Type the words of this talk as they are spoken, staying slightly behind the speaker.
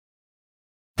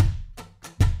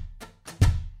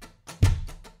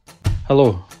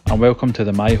Hello, and welcome to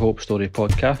the My Hope Story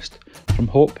podcast from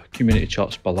Hope Community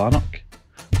Church Ballanark.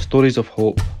 Stories of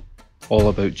hope, all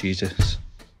about Jesus.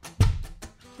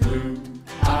 Who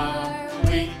are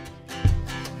we,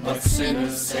 but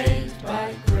sinners saved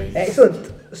by grace?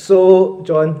 Excellent. So,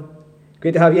 John,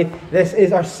 great to have you. This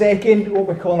is our second, what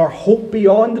we're calling our Hope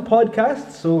Beyond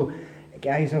podcast. So,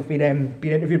 guys, I've been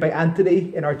interviewed by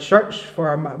Anthony in our church for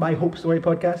our My Hope Story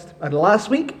podcast. And last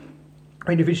week,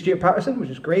 I interviewed Stuart Patterson, which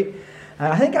is great.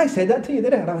 I think I said that to you,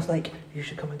 didn't I? And I was like, you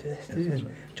should come and do this.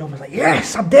 And John was like,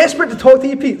 yes, I'm desperate to talk to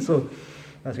you, Pete. So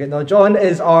that's good. Now, John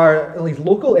is he's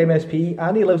local MSP,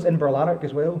 and he lives in Ballanark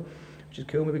as well, which is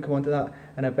cool. Maybe come on to that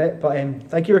in a bit. But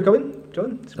thank you for coming,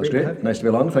 John. It's That's great. Nice to be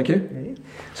along. Thank you. Yeah.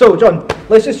 So, John,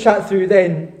 let's just chat through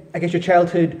then, I guess, your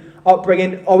childhood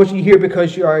upbringing. Obviously, you're here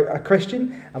because you are a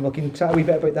Christian, and we can chat a wee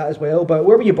bit about that as well. But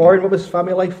where were you born? What was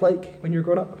family life like when you were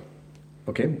growing up?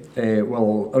 Okay.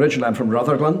 Well, originally I'm from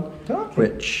Rutherglen,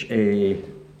 which, in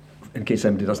case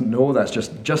anybody doesn't know, that's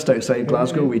just outside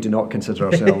Glasgow. We do not consider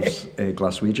ourselves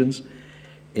Glaswegians.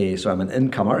 So I'm an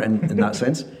incomer in that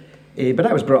sense. But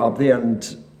I was brought up there,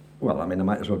 and, well, I mean, I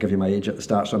might as well give you my age at the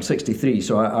start. So I'm 63,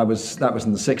 so that was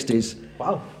in the 60s.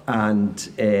 Wow. And,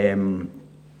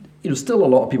 still a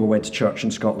lot of people went to church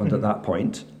in Scotland at that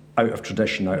point, out of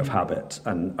tradition, out of habit,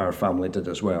 and our family did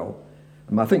as well.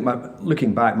 I think,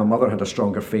 looking back, my mother had a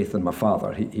stronger faith than my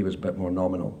father. He was a bit more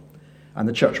nominal. And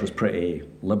the church was pretty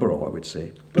liberal, I would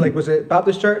say. Like, was it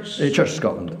Baptist Church? Church of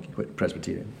Scotland,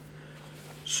 Presbyterian.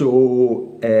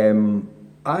 So,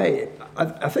 I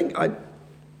think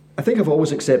I've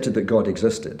always accepted that God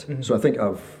existed. Mm-hmm. So I think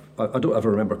I don't ever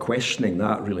remember questioning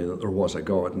that, really, that there was a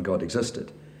God and God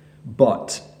existed.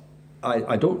 But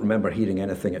I don't remember hearing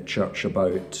anything at church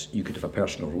about you could have a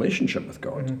personal relationship with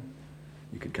God. Mm-hmm.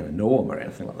 You could kind of know him or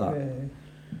anything like that. Yeah.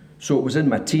 So it was in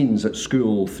my teens at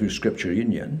school through Scripture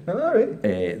Union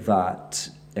that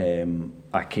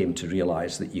I came to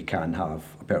realise that you can have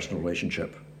a personal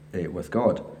relationship with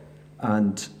God.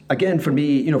 And again, for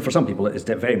me, for some people, it is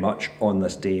very much on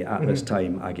this day, at this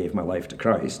time, I gave my life to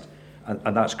Christ.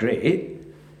 And that's great.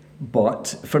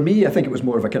 But for me, I think it was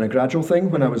more of a kind of gradual thing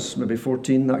when I was maybe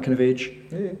 14, that kind of age.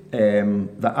 Yeah.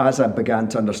 That as I began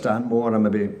to understand more, I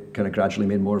maybe kind of gradually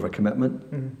made more of a commitment.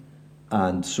 Mm-hmm.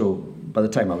 And so by the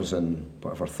time I was in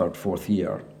whatever third, fourth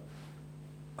year,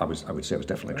 I would say I was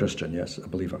definitely a Christian, yes, a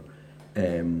believer.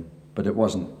 But it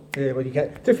wasn't. Yeah, well, to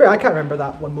be fair, I can't remember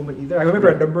that one moment either. I remember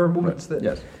a number of moments that.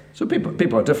 Yes. So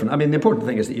people are different. I mean, the important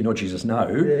thing is that you know Jesus now.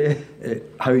 Yeah.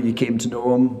 How you came to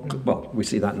know him, well, we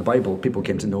see that in the Bible. People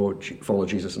came to follow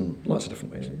Jesus in lots of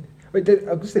different ways. Wait, I was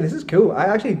going to say, this is cool. I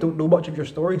actually don't know much of your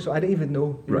story, so I didn't even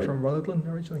know you were from Rutherglen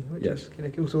originally, which is kind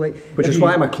of cool. So, which is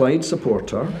why I'm a Clyde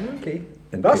supporter. Okay.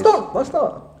 That's not,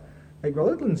 like,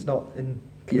 Rutherglen's not in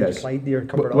Clyde near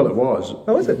Cumbernauld. Well, it was.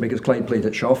 Oh, is it? Because Clyde played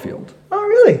at Shawfield. Oh,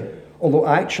 really? Although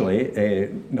actually,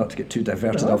 not to get too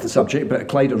diverted off the subject, but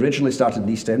Clyde originally started in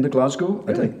the East End of Glasgow,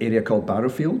 at an area called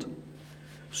Barrowfield.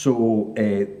 So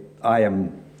I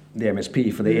am the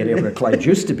MSP for the area where Clyde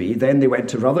used to be. Then they went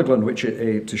to Rutherglen,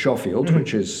 to Shawfield,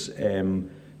 which is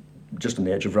just on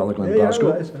the edge of Rutherglen,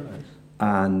 Glasgow. That is.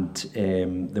 And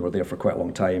they were there for quite a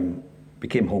long time,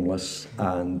 became homeless,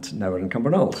 and now are in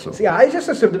Cumbernauld. So. See, I just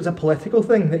assumed it was a political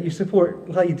thing that you support,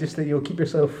 like, just that you'll keep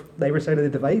yourself on either side of the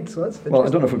divide. So that's well, I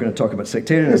don't know if we're going to talk about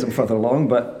sectarianism further along,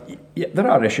 but yeah, there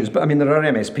are issues. But I mean, there are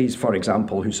MSPs, for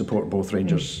example, who support both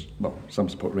Rangers. Well, some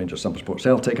support Rangers, some support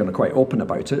Celtic, and are quite open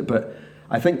about it. But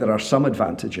I think there are some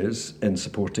advantages in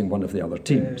supporting one of the other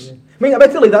teams. Yeah. I mean,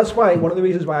 admittedly, that's why one of the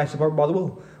reasons why I support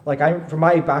Motherwell. Like, from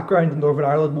my background in Northern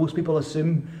Ireland, most people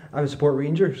assume I would support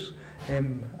Rangers.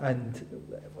 And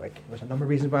there's a number of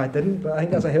reasons why I didn't, but I think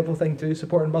that's a helpful thing too.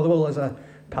 Supporting Motherwell as a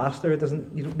pastor, you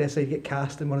don't necessarily get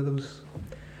cast in one of those.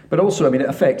 But also, I mean, it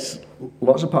affects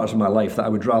lots of parts of my life that I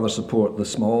would rather support the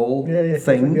small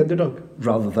thing the underdog,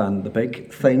 rather than the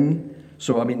big thing.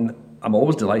 So, I mean, I'm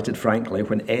always delighted, frankly,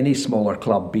 when any smaller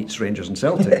club beats Rangers and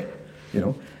Celtic.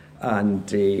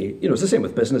 And it's the same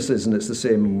with businesses, and it's the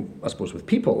same, I suppose, with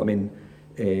people. I mean.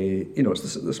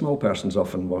 It's the small person's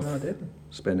often worth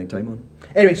spending time on.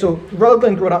 Anyway, so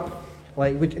Rutherglen growing up,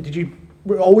 like, did you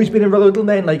always been in Rutherglen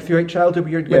then, like throughout childhood?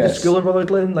 You went to school in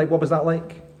Rutherglen. Like, what was that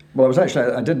like? Well,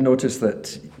 I did notice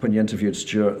that when you interviewed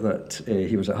Stuart that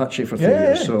he was at Hutchie for 3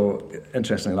 years. Yeah. So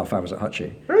interestingly enough, I was at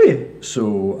Hutchie. Really?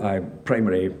 So I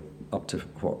primary up to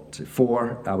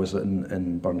 4, I was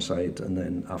in Burnside, and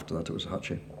then after that it was at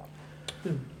Hutchie,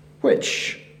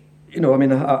 which.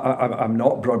 I'm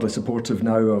not broadly supportive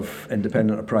now of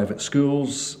independent or private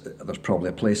schools. There's probably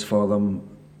a place for them.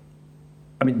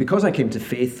 I mean, because I came to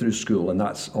faith through school, and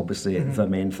that's obviously the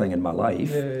main thing in my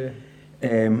life,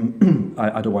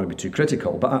 I don't want to be too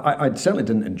critical, but I certainly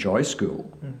didn't enjoy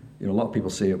school. You know, a lot of people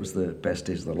say it was the best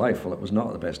days of their life. Well, it was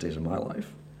not the best days of my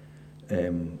life.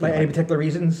 Like any particular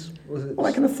reasons? Was it? Well,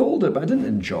 I kind of thought it, but I didn't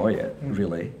enjoy it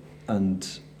really. And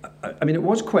I mean, it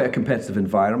was quite a competitive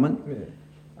environment. Yeah.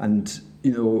 And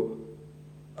you know,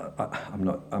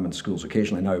 I'm in schools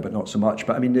occasionally now, but not so much.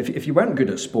 But I mean, if you weren't good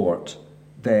at sport,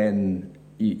 then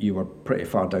you were pretty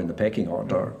far down the pecking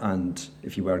order. And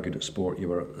if you were good at sport, you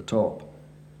were at the top.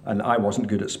 And I wasn't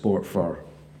good at sport for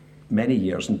many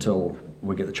years until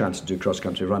we get the chance to do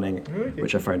cross-country running,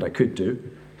 which I found I could do.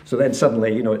 So then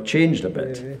suddenly, you know, it changed a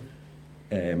bit.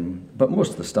 But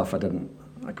most of the stuff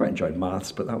I quite enjoyed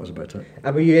maths, but that was about it.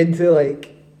 And were you into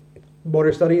like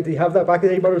modern studies? Did you have that back in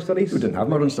the day, modern studies? We didn't have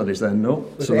modern studies then,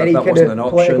 no. Was so there any that kind wasn't of an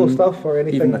political option. stuff or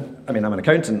anything? Even, I mean, I'm an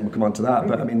accountant, we'll come on to that,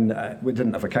 but I mean, we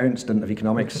didn't have accounts, didn't have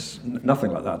economics,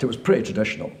 nothing like that. It was pretty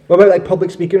traditional. What about like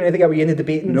public speaking or anything? Were you in the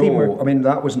debating team? No, I mean,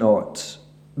 that was not...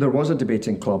 There was a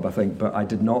debating club, I think, but I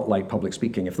did not like public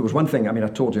speaking. If there was one thing, I mean, I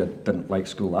told you I didn't like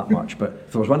school that much, but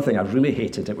if there was one thing I really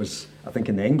hated, it was, I think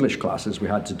in the English classes, we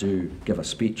had to give a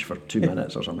speech for 2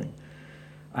 minutes or something.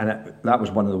 And that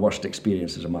was one of the worst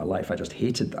experiences of my life. I just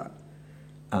hated that.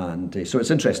 And so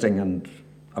it's interesting, and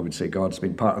I would say God's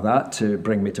been part of that to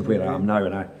bring me to where I am now.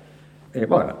 And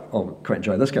I'll quite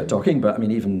enjoy this kind of talking, but I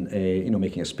mean, even, you know,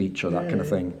 making a speech or that kind of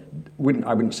thing,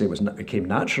 I wouldn't say it came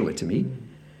naturally to me.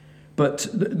 But,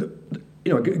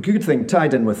 you know, a good thing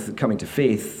tied in with coming to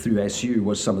faith through SU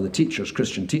was some of the teachers,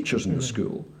 Christian teachers in the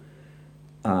school.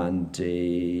 And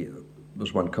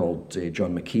there's one called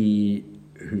John McKee,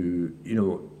 who, you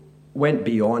know, went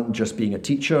beyond just being a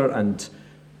teacher. And,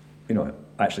 you know,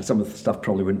 actually some of the stuff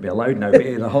probably wouldn't be allowed now. But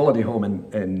in a holiday home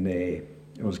it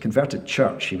was a converted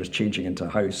church. He was changing into a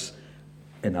house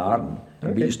in Arden.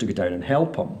 And we used to go down and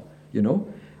help him, you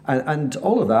know. And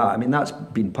all of that, I mean, that's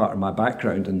been part of my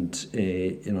background. And,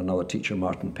 you know, another teacher,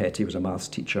 Martin Petty, was a maths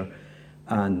teacher.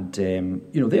 And,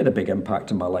 you know, they had a big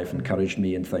impact in my life, encouraged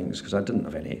me in things, because I didn't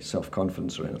have any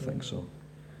self-confidence or anything, so...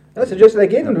 That's just,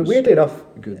 again, weirdly enough,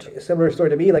 good. Similar story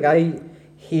to me. Like, I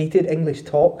hated English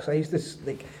talks. I used to,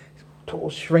 like, total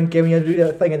shrink when you do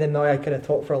that thing, and then now I kind of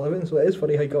talk for a living, so it is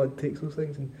funny how God takes those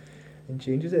things and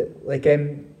changes it. Like,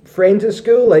 friends at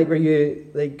school, like, were you,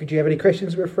 like, did you have any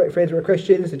Christians who were friends who were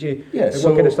Christians? Did you, yeah, like, so,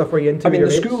 what kind of stuff were you into? I mean, the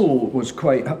mates? school was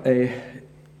quite, you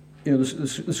know,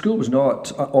 the school was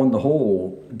not, on the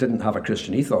whole, didn't have a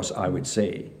Christian ethos, I would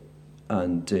say.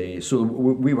 And so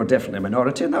we were definitely a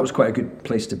minority, and that was quite a good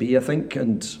place to be, I think.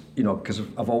 And, you know, because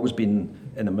I've always been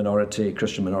in a minority,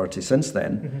 Christian minority since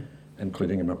then,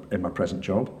 including in my present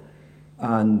job.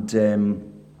 And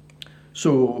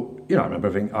so, you know, I remember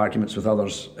having arguments with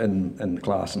others in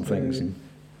class and things. And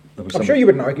there was I'm sure you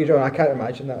wouldn't argue, John. I can't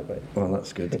imagine that. But well,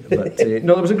 that's good. But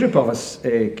no, there was a group of us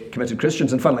committed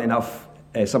Christians, and funnily enough,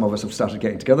 some of us have started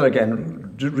getting together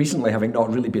again recently, having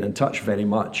not really been in touch very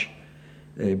much.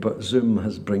 But Zoom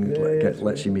has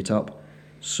lets you meet up.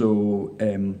 So,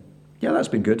 yeah, that's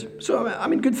been good. So, I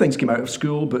mean, good things came out of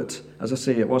school, but as I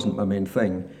say, it wasn't my main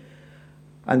thing.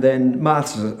 And then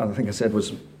maths, I think I said,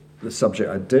 was the subject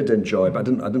I did enjoy, but I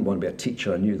didn't want to be a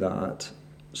teacher. I knew that.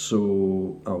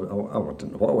 So I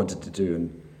didn't know what I wanted to do.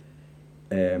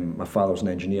 And my father was an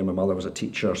engineer, my mother was a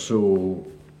teacher. So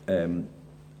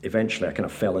eventually I kind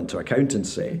of fell into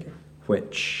accountancy,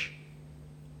 which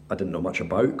I didn't know much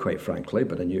about, quite frankly,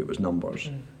 but I knew it was numbers.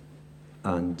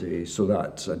 And so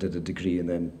that I did a degree and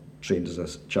then trained as a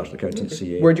chartered accountant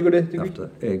CA. Where'd you go to degree? After,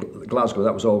 Glasgow.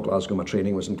 That was all Glasgow. My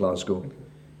training was in Glasgow.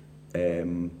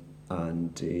 And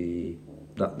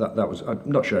that was, I'm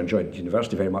not sure I enjoyed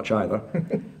university very much either,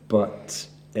 but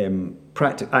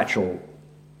actual,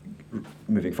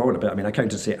 moving forward a bit, I mean,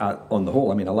 accountancy on the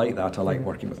whole, I mean, I like that. I like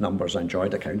working with numbers. I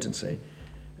enjoyed accountancy,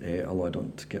 although I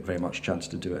don't get very much chance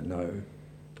to do it now.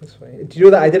 That's fine. Do you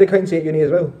know that I did accountancy at uni as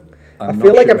well? I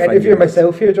feel like I'm interviewing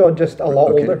myself here, John, just a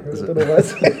lot older. I don't know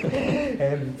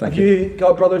what. Have you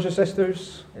got brothers or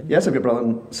sisters? Yes, I've got a brother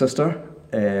and sister,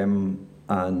 and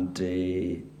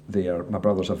my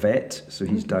brother's a vet, so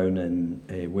he's down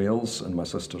in Wales, and my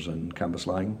sister's in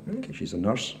Cambuslang. She's a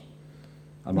nurse.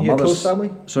 And my mother's close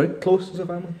family? Sorry? Close as a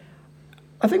family?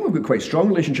 I think we've got quite strong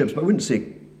relationships, but I wouldn't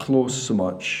say close so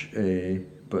much.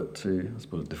 But I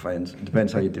suppose it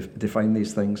depends how you define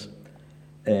these things.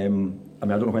 I mean, I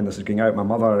don't know when this is going out. My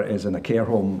mother is in a care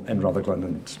home in Rutherglen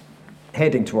and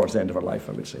heading towards the end of her life,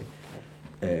 I would say.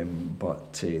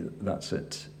 But that's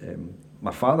it.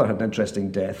 My father had an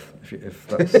interesting death, if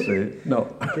that's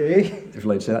not if you're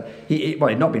allowed to say that. He'd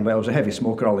not been well. He was a heavy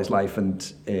smoker all his life and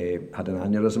had an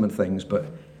aneurysm and things. But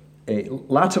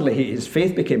Latterly, his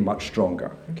faith became much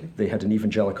stronger. Okay. They had an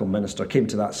evangelical minister, came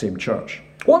to that same church.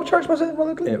 What church was it?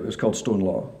 It was called Stone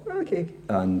Law. Okay.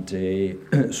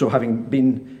 And so having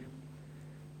been,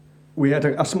 we had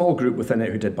a small group within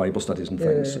it who did Bible studies and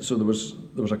things. Yeah. So there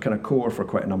was a kind of core for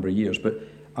quite a number of years, but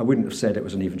I wouldn't have said it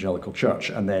was an evangelical church.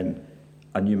 And then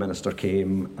a new minister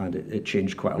came and it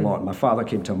changed quite a lot. My father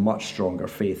came to a much stronger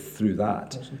faith through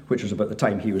that, which was about the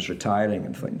time he was retiring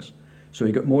and things. So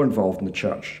he got more involved in the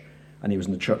church, and he was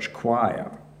in the church choir,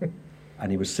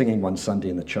 and he was singing one Sunday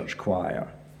in the church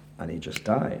choir, and he just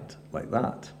died like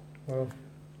that. Wow.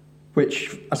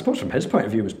 Which I suppose from his point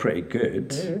of view was pretty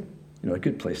good. Yeah. You know, a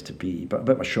good place to be, but a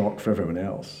bit of a shock for everyone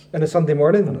else. On a Sunday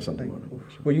morning? On a Sunday morning.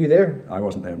 Were you there? I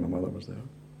wasn't there, my mother was there.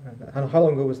 And how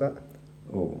long ago was that?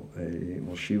 Oh,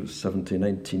 well, she was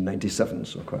 1997,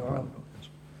 so quite a while Wow. ago.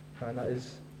 Yes. And that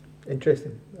is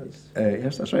interesting.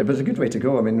 Yes, that's right. But it's a good way to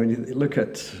go. I mean, when you look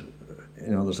at,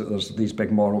 you know, there's these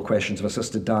big moral questions of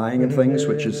assisted dying and things,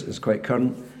 which is quite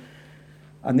current.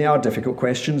 And they are difficult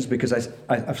questions because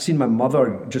I've seen my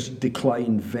mother just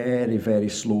decline very, very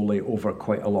slowly over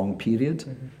quite a long period.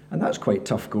 And that's quite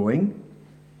tough going,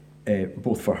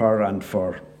 both for her and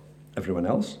for everyone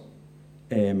else.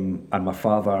 And my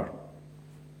father,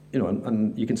 you know,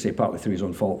 and you can say partly through his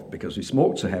own fault because he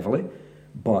smoked so heavily,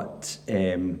 but,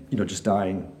 you know, just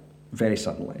dying very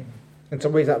suddenly. In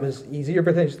some ways that was easier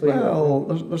potentially. Well,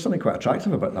 there's something quite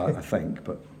attractive about that, I think.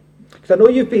 But Because I know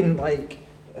you've been, like,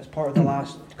 as part of the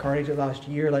last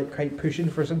year, like, quite pushing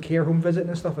for some care home visit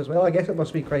and stuff as well. I guess it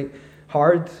must be quite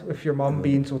hard with your mum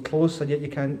being so close and yet you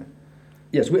can't...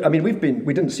 Yes, we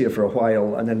didn't see her for a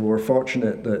while, and then we were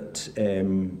fortunate that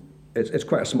it's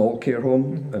quite a small care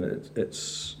home, and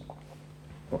it's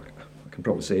well, I can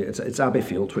probably say it's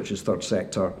Abbeyfield, which is third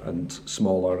sector and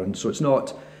smaller, and so it's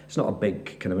not a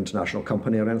big kind of international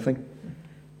company or anything,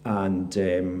 and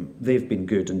they've been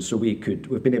good, and so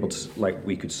we've been able to, like,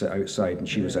 we could sit outside and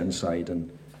she was inside,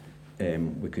 and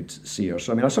we could see her.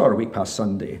 So I mean, I saw her a week past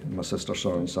Sunday, and my sister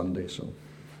saw her on Sunday, so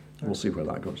we'll see where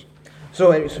that goes.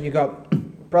 So you got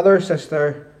brother,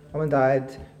 sister, mum and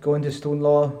dad going to Stone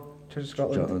Law, Church of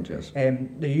Scotland. Yes.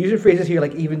 They're using phrases here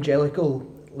like evangelical,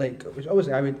 like, which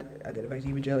obviously I would identify as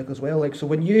evangelical as well. Like, so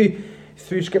when you,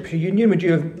 through Scripture Union, would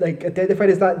you have, like, identified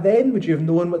as that then? Would you have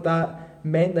known what that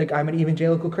meant? Like, I'm an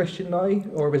evangelical Christian now?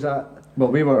 Or was that...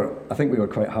 Well, I think we were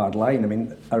quite hard line. I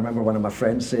mean, I remember one of my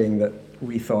friends saying that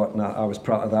we thought, and I was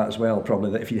part of that as well,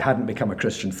 probably, that if you hadn't become a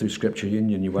Christian through Scripture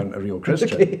Union, you weren't a real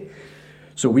Christian. Okay.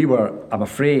 So we were, I'm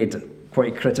afraid,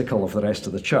 quite critical of the rest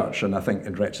of the church, and I think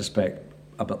in retrospect,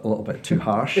 a little bit too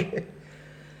harsh.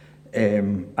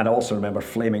 And I also remember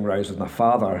flaming rows with my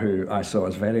father, who I saw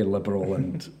as very liberal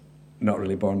and not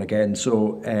really born again.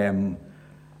 So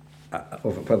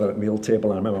over whether at meal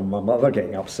table, and I remember my mother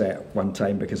getting upset one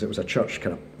time because it was a church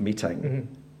kind of meeting,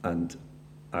 and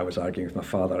I was arguing with my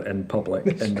father in public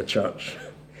in the church,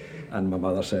 and my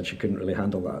mother said she couldn't really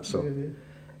handle that. So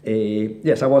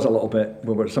yes, I was a little bit.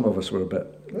 Some of us were a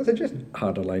bit. That's interesting.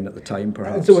 Harder line at the time,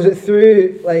 perhaps. And so was it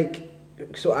through, like,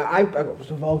 so I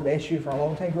was involved in SU for a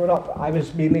long time growing up. I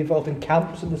was mainly involved in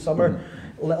camps in the summer,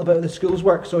 a little bit of the schools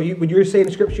work. So when you were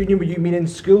saying Scripture Union, were you meaning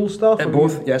school stuff?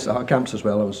 Both, yes. Camps as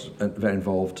well. I was very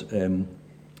involved.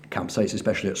 Campsites,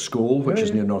 especially at Scole, which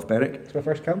is near North Berwick. It's my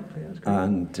first camp. Yeah, that's great.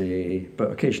 And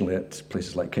but occasionally at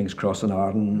places like King's Cross and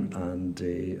Arden, and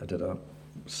I did a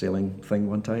sailing thing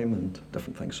one time and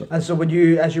different things. So. And so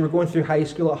as you were going through high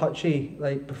school at Hutchie,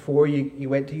 like before you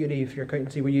went to uni for your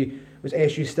accountancy, was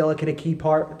SU still a kind of key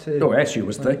part to... No, SU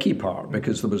was the key part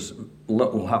because there was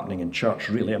little happening in church,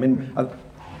 really. I mean,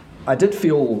 I did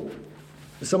feel,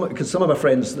 because some of my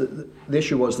friends, the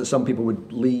issue was that some people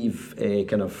would leave a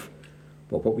kind of,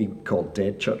 well, what we call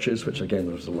dead churches, which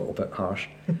again was a little bit harsh,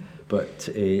 but,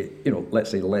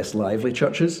 let's say less lively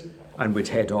churches, and would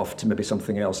head off to maybe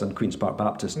something else. And Queen's Park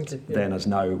Baptist, then as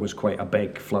now, was quite a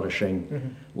big,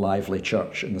 flourishing, lively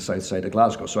church in the south side of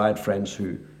Glasgow. So I had friends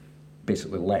who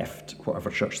basically left whatever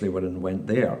church they were in and went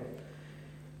there.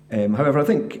 However, I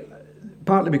think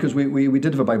partly because we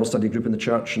did have a Bible study group in the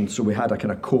church, and so we had a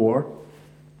kind of core,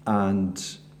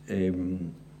 and I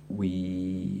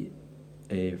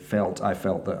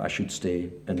felt that I should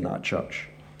stay in that church.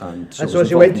 And so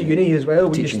as you went to uni as well,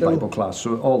 teaching Bible class.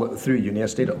 So all through uni, I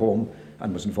stayed at home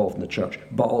and was involved in the church,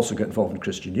 but also got involved in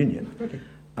Christian Union. Okay.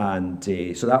 And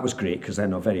so that was great because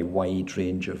then a very wide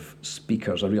range of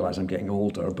speakers. I realise I'm getting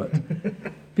older, but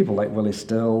people like Willie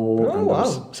Still, and there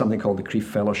was something called the Crieff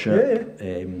Fellowship,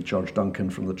 George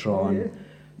Duncan from the Tron.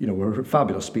 Were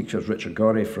fabulous speakers. Richard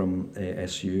Gorey from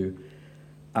SU.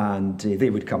 and they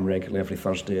would come regularly every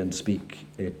Thursday and speak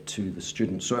to the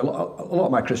students. So a lot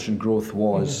of my Christian growth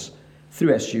was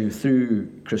through SU, through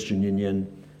Christian Union,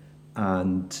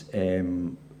 and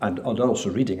also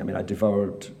reading. I mean, I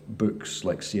devoured books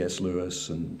like C.S. Lewis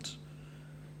and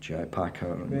J.I.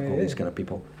 Packer and all these kind of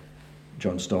people,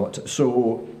 John Stott.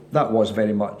 So that was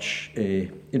very much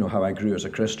how I grew as a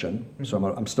Christian. So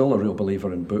I'm still a real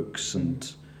believer in books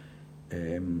and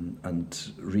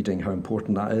reading, how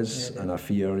important that is. And I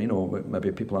fear,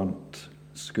 maybe people aren't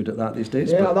as good at that these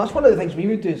days. Yeah, that's one of the things we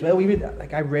would do as well. We would,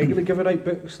 I regularly give out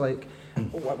books. Like,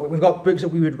 we've got books that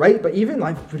we would write, but even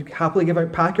I would happily give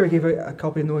out. Packer gave out a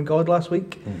copy of Knowing God last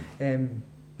week. Tons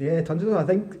of them. I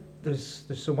think there's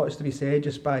so much to be said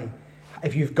just by,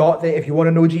 if you want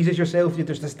to know Jesus yourself,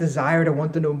 there's this desire to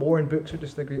want to know more, and books are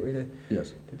just a great way to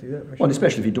do that. Well, and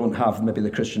especially if you don't have maybe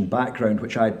the Christian background,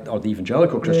 or the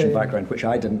evangelical Christian background, which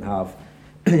I didn't have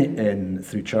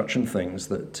through church and things,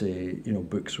 that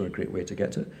books were a great way to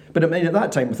get to. But I mean, at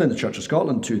that time, within the Church of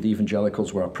Scotland too, the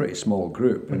evangelicals were a pretty small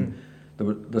group, and there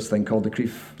was this thing called the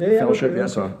Crieff Fellowship,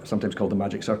 or sometimes called the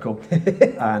Magic Circle,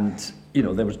 and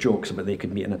there was jokes about they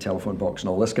could meet in a telephone box and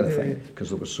all this kind of thing because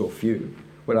there were so few.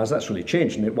 Whereas that's really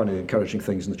changed, and one of the encouraging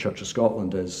things in the Church of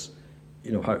Scotland is,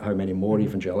 how many more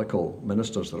evangelical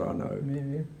ministers there are now,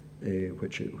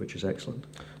 which is excellent.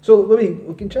 So maybe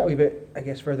we can chat a wee bit, I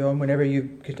guess, further on whenever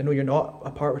because I know you're not a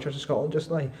part of the Church of Scotland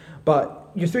just now, but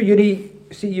you're through uni,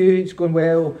 CU, it's going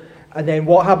well, and then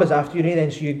what happens after uni then?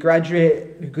 So you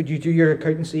graduate, could you do your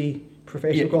accountancy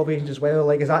professional qualifications as well?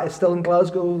 Like, is that still in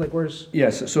Glasgow? Like, where's...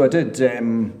 Yes, so I did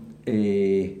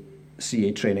a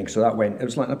CA training, so it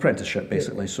was like an apprenticeship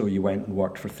basically. So you went and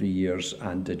worked for 3 years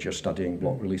and did your studying,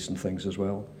 block release and things as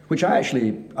well, which I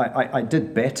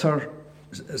did better.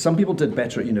 Some people did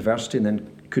better at university and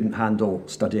then couldn't handle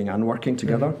studying and working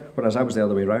together, whereas I was the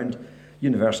other way around.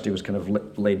 University was kind of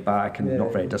laid back and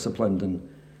not very disciplined, and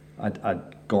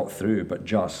I'd got through, but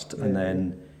just, and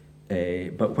then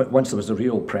but once there was a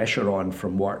real pressure on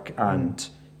from work and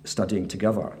studying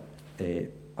together,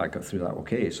 I got through that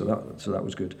okay. So that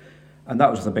was good. And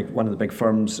that was one of the big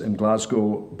firms in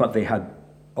Glasgow, but they had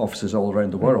offices all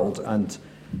around the world. And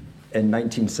in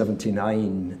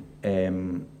 1979,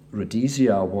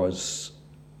 Rhodesia was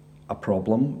a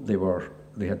problem.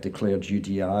 They had declared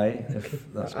UDI.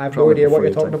 I have no idea what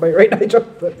you're talking about right now, John.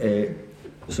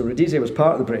 So Rhodesia was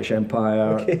part of the British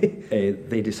Empire.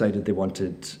 They decided they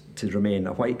wanted to remain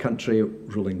a white country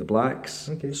ruling the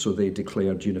blacks. So they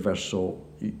declared Unilateral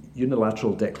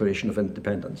Declaration of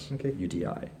Independence,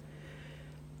 UDI,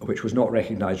 which was not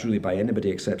recognised really by anybody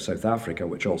except South Africa,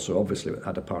 which also obviously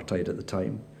had apartheid at the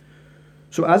time.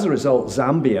 So as a result,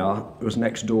 Zambia was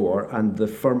next door, and the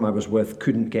firm I was with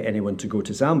couldn't get anyone to go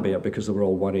to Zambia because they were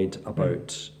all worried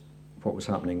about what was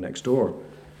happening next door.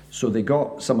 So they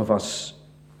got some of us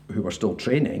who were still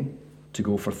training to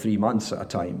go for 3 months at a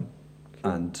time.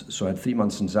 And so I had 3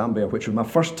 months in Zambia, which was my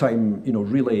first time,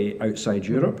 really outside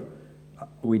Europe.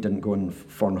 We didn't go on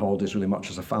foreign holidays really much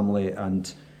as a family,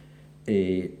 and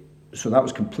so that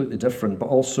was completely different, but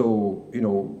also,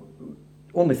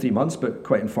 only 3 months, but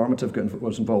quite informative.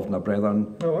 Was involved in a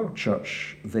Brethren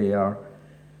church there,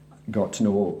 got to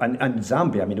know, and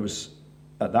Zambia, I mean, it was,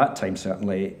 at that time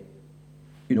certainly,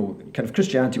 kind of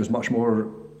Christianity was much more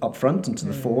up front and to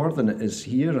the fore than it is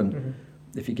here, and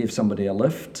if you gave somebody a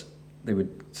lift, they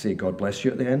would say, God bless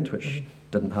you at the end, which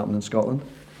didn't happen in Scotland.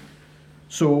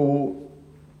 So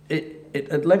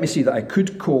it let me see that I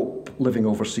could cope living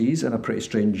overseas in a pretty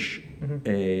strange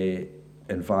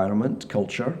environment,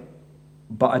 culture.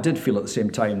 But I did feel at the same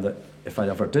time that if I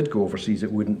ever did go overseas,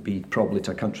 it wouldn't be probably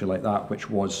to a country like that, which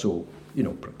was so,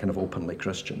 kind of openly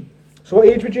Christian. So what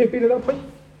age would you have been at that point?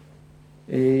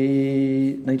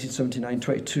 1979,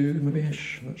 22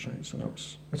 maybe-ish, that's right.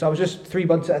 So I was just 3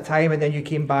 months at a time, and then you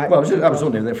came back. Well, I was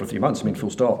only there for 3 months, full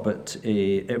stop, but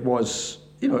it was,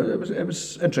 it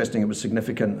was interesting, it was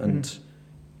significant, and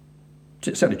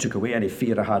it certainly took away any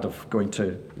fear I had of going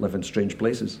to live in strange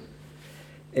places.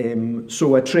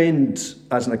 So I trained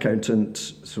as an accountant,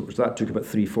 so that took about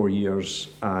 3-4 years,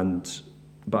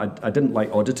 but I didn't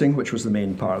like auditing, which was the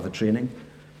main part of the training.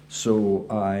 So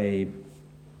I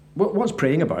was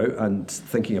praying about and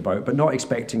thinking about, but not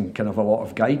expecting kind of a lot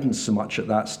of guidance so much at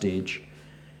that stage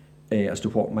as to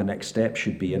what my next step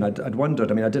should be. And I'd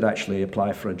wondered, I did actually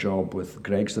apply for a job with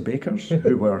Greggs the Bakers,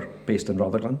 who were based in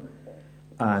Rutherglen,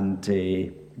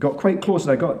 and got quite close.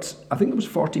 And I think there was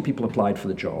 40 people applied for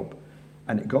the job,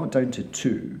 and it got down to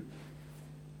 2,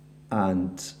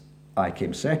 and I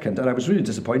came second, and I was really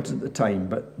disappointed at the time,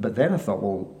 but then I thought,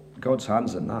 well, God's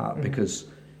hand's in that, because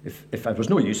if I was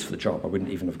no use for the job, I wouldn't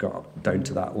even have got down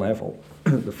to that level,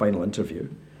 the final interview.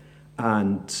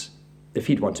 And if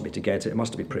he'd wanted me to get it, it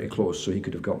must have been pretty close, so he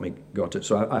could have got it.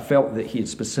 So I felt that he had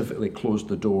specifically closed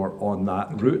the door on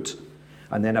that route.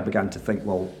 And then I began to think,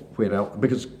 well, where else?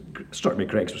 Because it struck me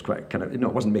Greggs was quite kind of, it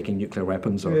wasn't making nuclear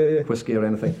weapons or whiskey or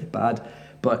anything bad,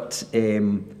 but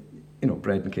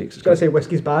bread and cakes. I was going to say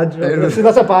whiskey's bad. That's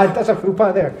a faux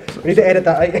pas there. We need to edit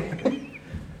that out.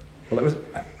 Well, it was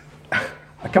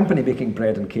a company making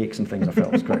bread and cakes and things. I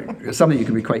felt was quite something you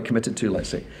can be quite committed to, let's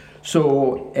say.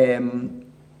 So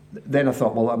then I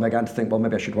thought, well, I began to think, well,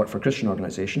 maybe I should work for a Christian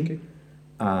organisation,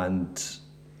 and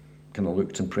kind of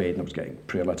looked and prayed, and I was getting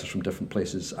prayer letters from different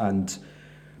places. And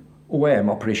OM,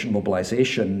 Operation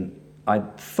Mobilisation,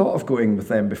 I'd thought of going with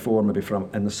them before, maybe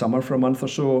in the summer for a month or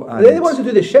so. Are they the ones who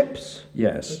do the ships?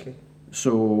 Yes. Okay.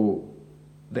 So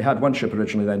they had one ship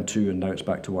originally, then two, and now it's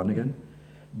back to one again.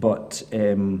 But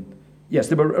yes,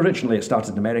 they were originally, it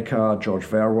started in America. George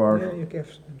Verwer,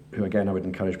 who again I would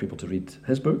encourage people to read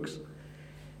his books.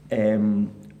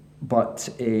 But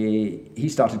he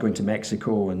started going to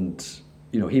Mexico, and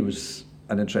he was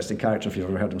an interesting character if you've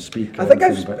ever heard him speak. I think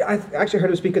I've actually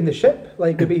heard him speak on the ship,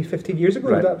 like maybe 15 years ago.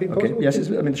 Right. Would that be possible? Okay. Yes,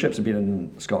 the ships have been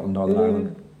in Scotland, Northern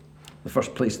Ireland. The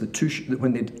first place,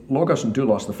 when they Logos and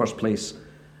Doulos, the first place,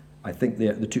 I think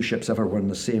the two ships ever were in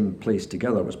the same place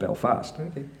together was Belfast.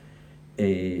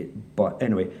 Okay. But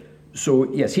anyway, so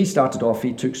yes, he started off.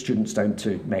 He took students down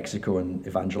to Mexico and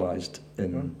evangelised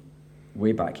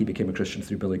way back. He became a Christian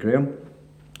through Billy Graham.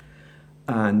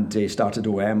 And started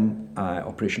OM,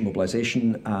 Operation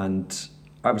Mobilisation, and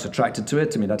I was attracted to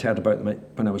it. I mean, I'd heard about them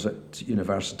when I was at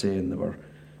university, and they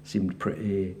seemed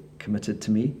pretty committed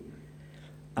to me.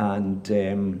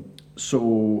 And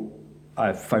so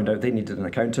I found out they needed an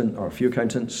accountant, or a few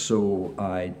accountants, so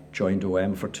I joined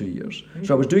OM for 2 years. Mm-hmm.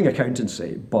 So I was doing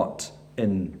accountancy, but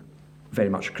in very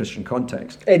much a Christian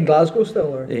context. In Glasgow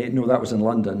still? Or? No, that was in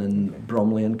London, in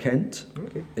Bromley in Kent.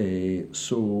 Okay.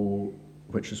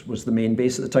 Which was the main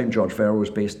base at the time. George Verwer was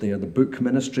based there. The book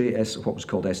ministry, what was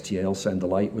called STL, Send the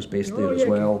Light, was based there as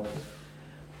well.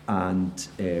 And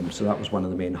so that was one of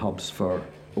the main hubs for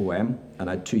OM, and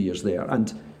I had 2 years there.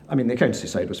 And I mean, the accountancy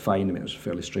side was fine. I mean, it was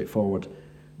fairly straightforward.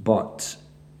 But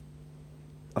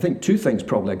I think two things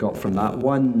probably I got from that.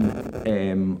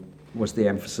 One was the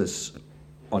emphasis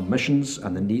on missions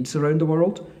and the needs around the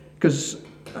world. Because,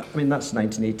 I mean, that's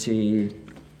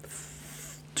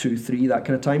 1982, 3, that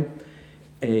kind of time.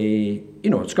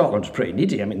 Scotland's pretty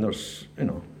needy. I mean, there's,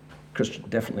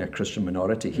 definitely a Christian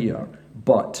minority here.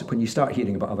 But when you start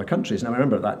hearing about other countries, and I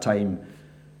remember at that time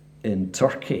in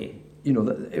Turkey,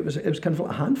 it was kind of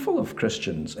a handful of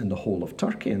Christians in the whole of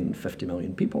Turkey and 50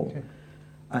 million people. Okay.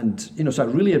 And, so I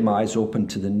really had my eyes open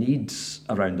to the needs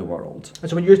around the world. And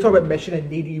so when you're talking about mission and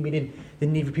need, you mean the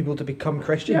need for people to become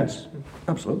Christians? Yes,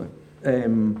 absolutely.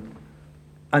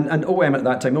 And OM at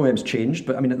that time, OM's changed,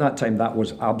 but I mean at that time that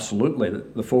was absolutely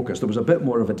the focus. There was a bit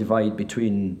more of a divide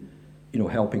between,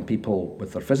 helping people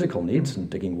with their physical needs and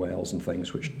digging wells and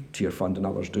things, which Tear Fund and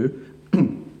others do.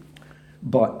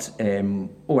 But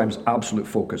OM's absolute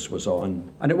focus was on,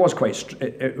 and it was quite,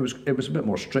 it was a bit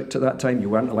more strict at that time. You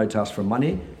weren't allowed to ask for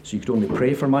money, so you could only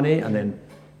pray for money, and then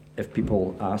if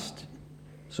people asked,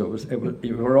 so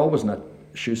you were always in a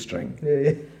shoestring.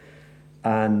 Yeah.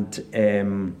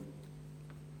 And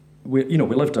we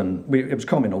lived on, it was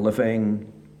communal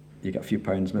living. You get a few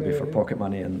pounds maybe for pocket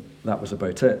money, and that was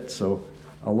about it. So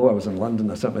although I was in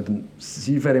London, I certainly didn't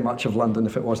see very much of London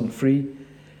if it wasn't free.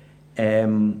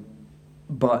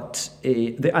 But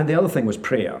the other thing was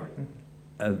prayer.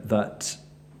 That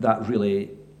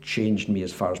really changed me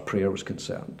as far as prayer was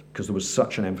concerned, because there was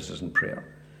such an emphasis on prayer.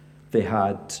 They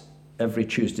had every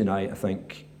Tuesday night, I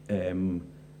think, from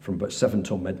about 7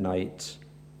 till midnight,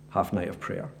 half night of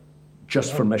prayer.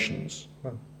 Just for missions.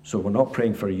 Wow. So we're not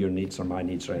praying for your needs or my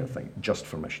needs or anything, just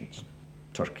for missions.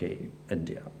 Turkey,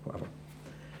 India, whatever.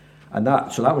 And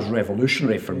that was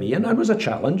revolutionary for me, and it was a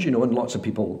challenge, and lots of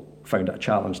people found it a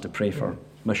challenge to pray for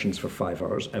missions for 5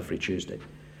 hours every Tuesday.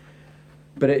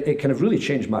 But it kind of really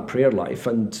changed my prayer life,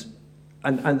 and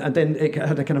then it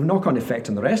had a kind of knock-on effect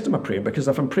on the rest of my prayer, because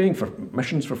if I'm praying for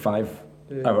missions for 5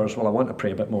 hours, well, I want to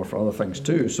pray a bit more for other things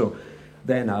too. So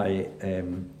then I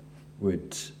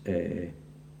would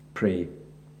pray,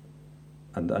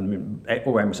 and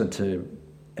OM was into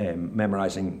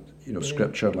memorising,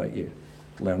 scripture, like you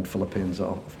learned Philippians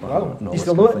off. Wow, you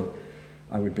still know it?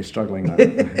 I would be struggling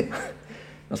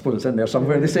now. I suppose it's in there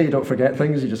somewhere. They say you don't forget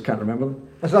things, you just can't remember them.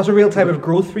 So that's a real time of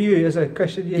growth for you as a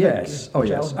Christian, you Yes, think?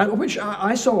 yes. And which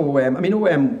I saw,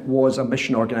 OM was a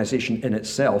mission organisation in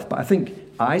itself, but I think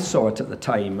I saw it at the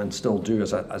time and still do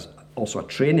as also a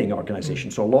training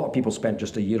organisation. So a lot of people spent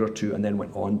just a year or two and then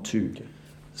went on to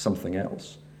something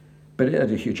else. But it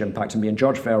had a huge impact on me, and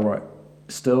George Verwer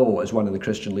still is one of the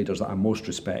Christian leaders that I most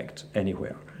respect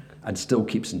anywhere, and still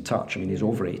keeps in touch. I mean, he's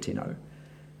over 80 now.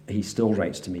 He still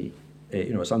writes to me.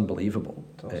 It's unbelievable.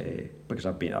 Awesome. Because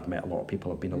I've met a lot of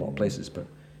people, I've been a lot of places, but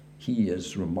he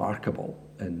is remarkable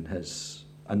in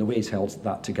the way he's held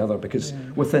that together. Because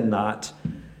within that,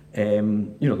 there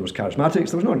was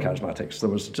charismatics, there was non-charismatics, there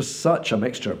was just such a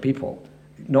mixture of people.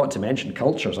 Not to mention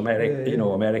cultures,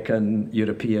 American,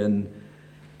 European.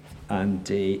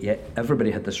 And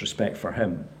everybody had this respect for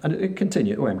him, and it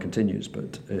continued. OM continues,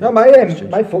 but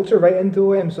my folks are right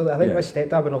into OM, so I think my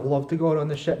stepdad would have loved to go on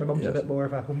the ship. My mum's a bit more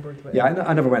of a homebird. Yeah,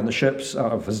 I never went on the ships.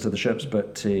 I visited the ships,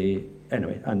 but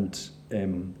anyway, and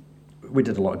we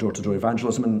did a lot of door-to-door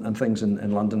evangelism and things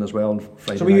in London as well on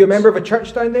Friday. So were you a member of a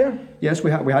church down there? Yes,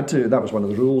 we had to. That was one of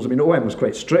the rules. I mean, OM was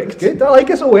quite strict. Good. I like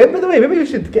us OM, by the way. Maybe we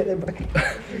should get them back.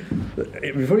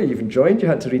 Before you even joined, you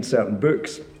had to read certain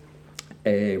books.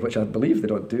 Which I believe they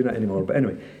don't do that anymore. But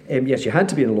anyway, yes, you had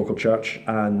to be in a local church,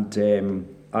 and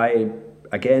I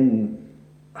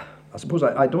suppose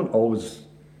I don't always,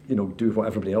 do what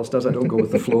everybody else does. I don't go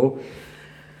with the flow.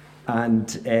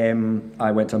 And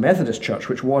I went to a Methodist church,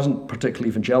 which wasn't particularly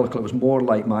evangelical. It was more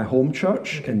like my home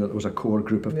church, in that there was a core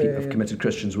group of people, of committed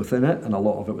Christians within it, and a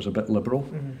lot of it was a bit liberal.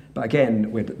 Mm-hmm. But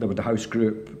again, there was the house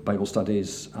group, Bible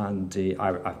studies, and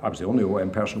I was the only OM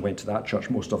person who went to that church.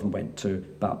 Most of them went to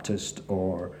Baptist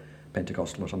or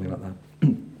Pentecostal or something like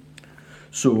that.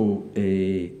 So,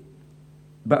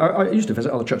 but I used to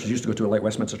visit other churches. I used to go to like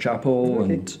Westminster Chapel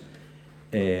and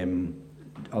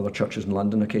other churches in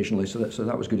London occasionally, so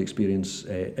that was a good experience.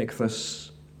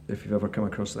 Ichthus, if you've ever come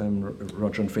across them,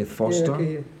 Roger and Faith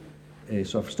Foster.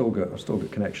 So I've still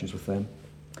got connections with them.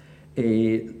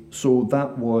 So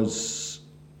that was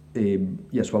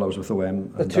while I was with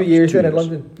OM. The 2 years then in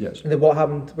London. Yes. And then what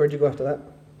happened? Where did you go after that?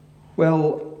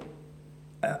 Well,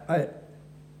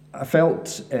 I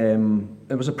felt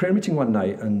it was a prayer meeting one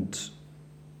night, and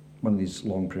one of these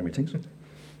long prayer meetings.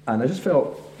 And I just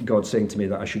felt God saying to me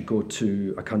that I should go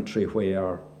to a country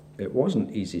where it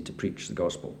wasn't easy to preach the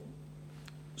gospel.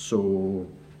 So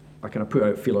I kind of put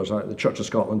out feelers out. The Church of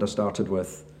Scotland I started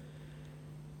with.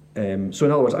 So in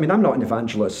other words, I'm not an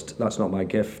evangelist. That's not my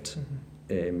gift.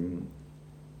 Mm-hmm.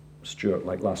 Stuart,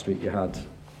 like last week you had,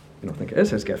 I think it is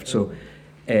his gift. So,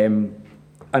 and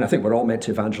I think we're all meant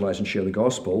to evangelise and share the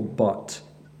gospel, but,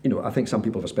 I think some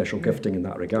people have a special gifting in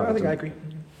that regard. I think I agree.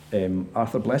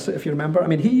 Arthur Blessett, if you remember.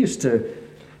 He used to...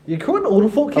 You're quoting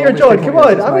old folk here, John, come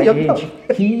on.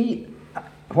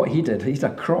 What he did, he had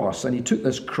a cross, and he took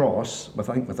this cross, with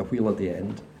a wheel at the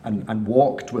end, and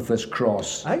walked with this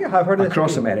cross I have heard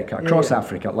across America, across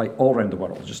Africa, like all around the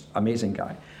world. Just amazing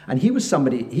guy. And he was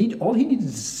somebody, all he needed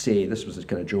to say, this was a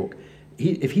kind of joke,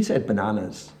 if he said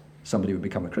bananas, somebody would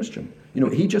become a Christian.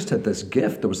 He just had this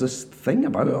gift. There was this thing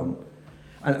about him.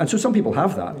 And so some people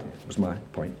have that, was my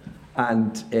point.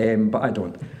 But I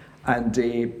don't. And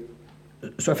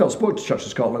so I spoke to Church of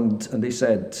Scotland, and they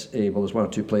said, well, there's one or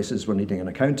two places we're needing an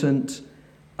accountant,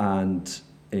 and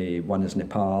one is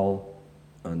Nepal,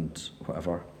 and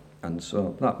whatever. And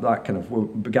so that kind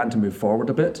of began to move forward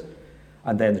a bit.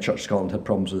 And then the Church of Scotland had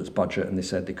problems with its budget, and they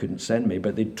said they couldn't send me.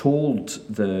 But they told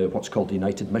what's called the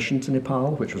United Mission to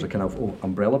Nepal, which was a kind of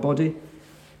umbrella body,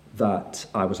 that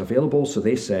I was available. So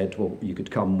they said, well, you could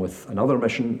come with another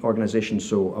mission organisation.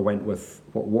 So I went with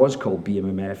what was called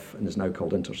BMMF and is now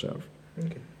called Interserve.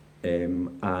 Okay.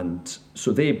 And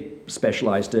so they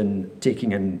specialised in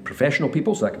taking in professional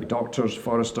people, so that could be doctors,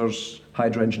 foresters,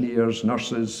 hydro engineers,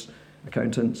 nurses,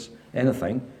 accountants,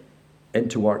 anything,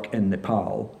 into work in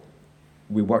Nepal.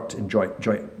 We worked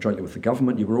jointly with the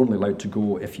government. You were only allowed to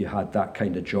go if you had that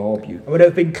kind of job. It would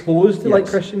have been closed to like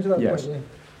Christians at that point? Yeah.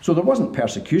 So there wasn't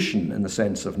persecution in the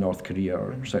sense of North Korea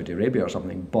or Saudi Arabia or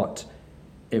something, but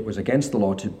it was against the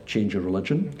law to change your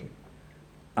religion. Okay.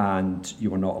 And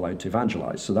you were not allowed to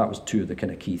evangelize. So that was two of the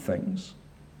kind of key things.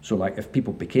 So like if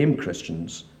people became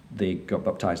Christians, they got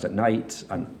baptized at night,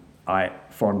 and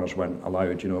foreigners weren't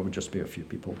allowed, it would just be a few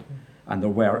people. And there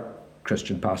were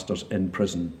Christian pastors in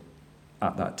prison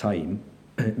at that time,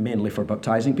 mainly for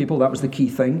baptizing people. That was the key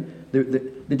thing. They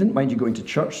didn't mind you going to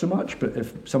church so much, but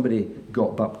if somebody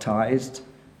got baptized,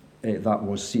 that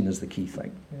was seen as the key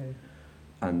thing. Yeah.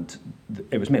 And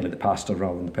it was mainly the pastor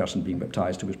rather than the person being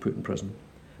baptized who was put in prison.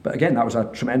 But again, that was a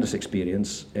tremendous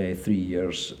experience, 3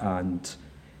 years, and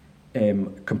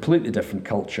completely different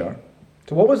culture.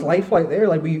 So what was life like there?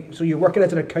 So you're working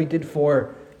as an accountant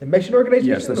for the mission organisation?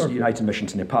 Yes, this United Mission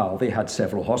to Nepal. They had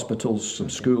several hospitals, some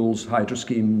schools, hydro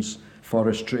schemes,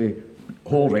 forestry, a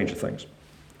whole range of things.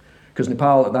 Because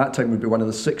Nepal at that time would be one of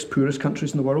the 6 poorest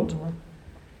countries in the world.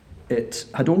 It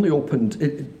had only opened,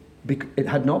 it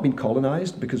had not been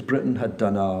colonised because Britain had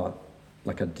done a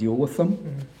deal with them.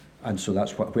 And so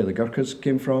that's where the Gurkhas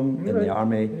came from in the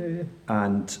army.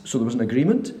 And so there was an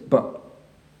agreement, but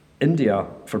India,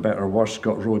 for better or worse,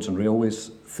 got roads and railways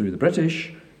through the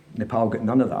British. Nepal got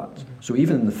none of that. So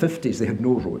even in the 50s, they had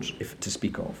no roads to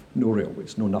speak of, no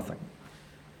railways, no nothing.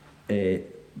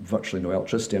 Virtually no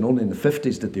electricity, and only in the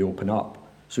 50s did they open up.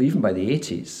 So even by the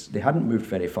 80s, they hadn't moved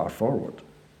very far forward.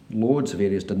 Loads of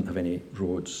areas didn't have any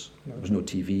roads, there was no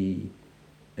TV,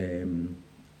 and,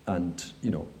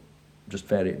 just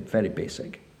very, very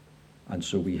basic. And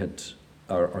so we had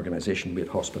our organisation, we had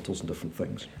hospitals and different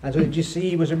things. And so did you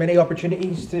see, was there many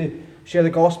opportunities to share the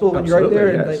gospel when you're out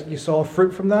there, yes. And you saw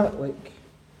fruit from that?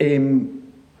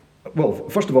 Well,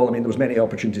 first of all, there was many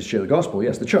opportunities to share the gospel.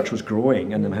 Yes, the church was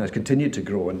growing and has continued to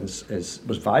grow and was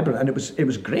vibrant, and it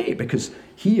was great because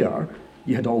here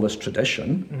you had all this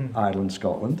tradition, Ireland,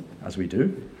 Scotland, as we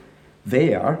do.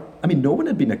 There, no one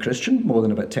had been a Christian more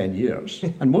than about 10 years,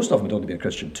 and most of them had only been a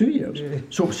Christian 2 years.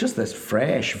 So it was just this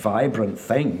fresh, vibrant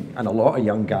thing, and a lot of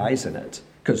young guys in it,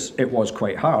 because it was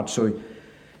quite hard. So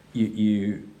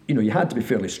you had to be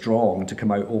fairly strong to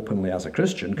come out openly as a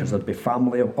Christian, because there'd be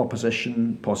family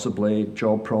opposition, possibly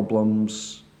job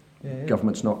problems,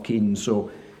 government's not keen. So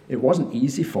it wasn't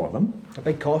easy for them. A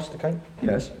big cost account.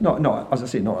 Yes, not as I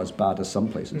say, not as bad as some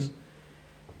places.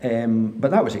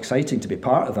 But that was exciting to be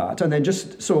part of that. And then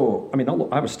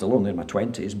I was still only in my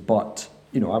 20s, but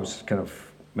I was kind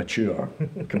of mature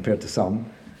compared to some.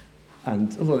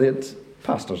 And although they had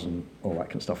pastors and all that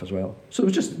kind of stuff as well. So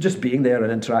it was just being there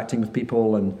and interacting with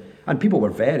people, and people were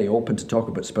very open to talk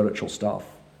about spiritual stuff.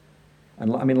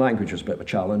 And language was a bit of a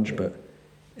challenge, but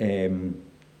in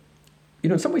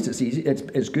some ways it's easy.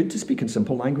 It's good to speak in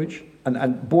simple language.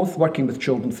 And both working with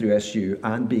children through SU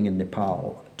and being in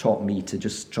Nepal taught me to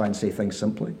just try and say things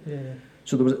simply.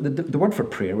 So there was the word for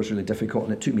prayer was really difficult,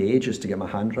 and it took me ages to get my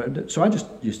hand around it. So I just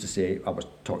used to say I was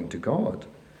talking to God,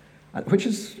 which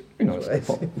is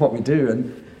what we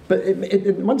do. But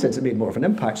in one sense it made more of an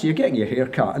impact. So you're getting your hair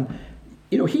cut, and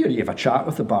here you have a chat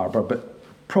with the barber, but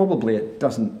probably it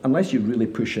doesn't, unless you really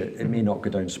push it, it may not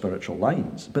go down spiritual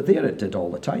lines. But there it did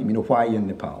all the time. Why are you in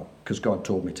Nepal? Because God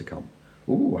told me to come.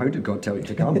 Oh, how did God tell you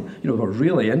to come? They were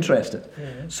really interested.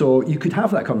 So you could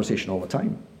have that conversation all the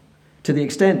time. To the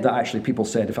extent that actually people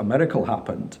said if a miracle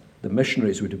happened, the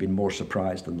missionaries would have been more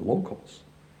surprised than the locals.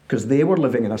 Because they were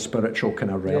living in a spiritual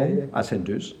kind of realm, as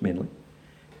Hindus mainly.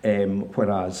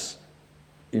 Whereas,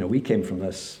 we came from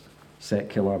this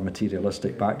secular,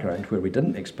 materialistic background where we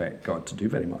didn't expect God to do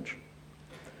very much.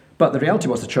 But the reality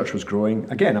was the church was growing.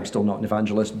 Again, I'm still not an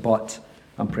evangelist, but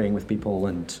I'm praying with people,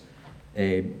 and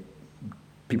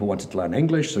people wanted to learn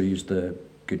English, so I used the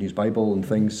Good News Bible and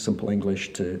things, simple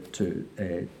English to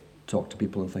talk to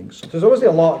people and things. So there's obviously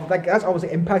a lot, that's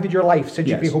obviously impacted your life since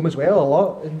you've been home as well, a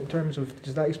lot in terms of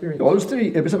just that experience. Well, I was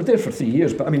there for 3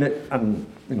 years, but so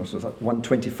it's like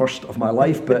 1/21st of my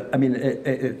life, but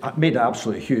it made an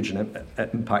absolutely huge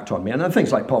impact on me. And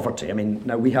things like poverty.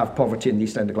 Now we have poverty in the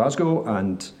East End of Glasgow,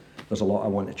 and there's a lot I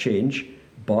want to change,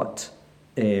 but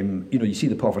you see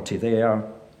the poverty there.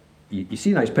 You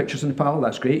see nice pictures in Nepal,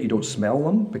 that's great. You don't smell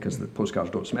them because the postcards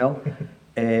don't smell.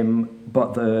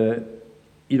 But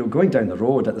going down the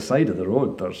road, at the side of the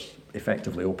road, there's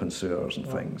effectively open sewers and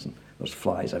things, and there's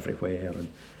flies everywhere,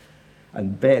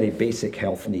 and very basic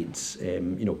health needs.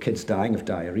 Kids dying of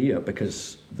diarrhea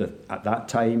because at that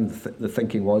time the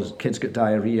thinking was kids get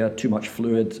diarrhea, too much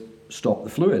fluid, stop the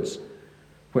fluids.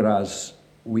 Whereas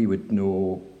we would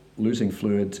know losing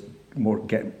fluid,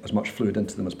 get as much fluid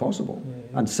into them as possible.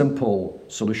 And simple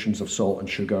solutions of salt and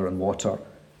sugar and water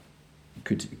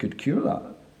could cure that,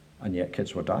 and yet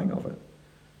kids were dying of it.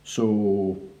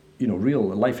 So, real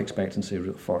life expectancy,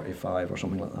 45 or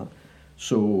something like that.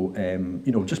 So,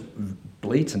 just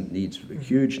blatant needs,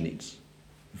 huge needs.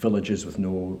 Villages with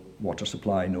no water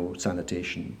supply, no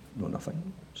sanitation, no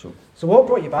nothing. So what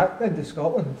brought you back then to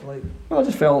Scotland? Well, I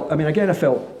just felt, I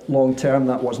felt long term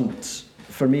that wasn't,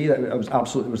 for me, that it was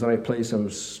the right place. I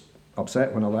was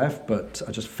upset when I left, but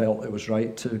I just felt it was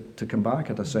right to come back. I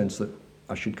had a sense that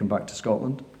I should come back to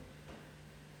Scotland.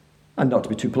 And not to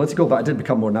be too political, but I did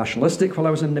become more nationalistic while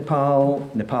I was in Nepal.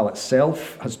 Nepal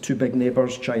itself has 2 big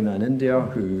neighbours, China and India,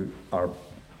 who are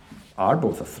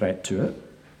both a threat to it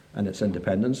and its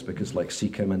independence, because like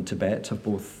Sikkim and Tibet have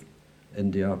both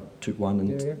India took one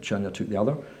and Yeah. China took the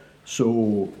other.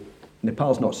 So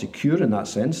Nepal's not secure in that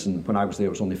sense, and when I was there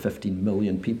it was only 15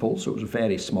 million people, so it was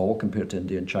very small compared to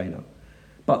India and China.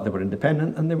 But they were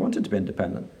independent and they wanted to be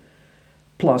independent.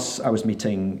 Plus, I was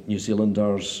meeting New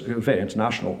Zealanders who were very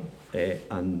international,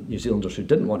 and New Zealanders who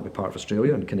didn't want to be part of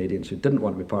Australia, and Canadians who didn't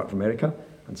want to be part of America,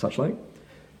 and such like.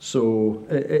 So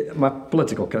my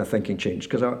political kind of thinking changed,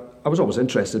 because I was always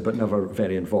interested but never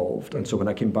very involved. And so when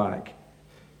I came back,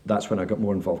 that's when I got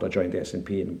more involved. I joined the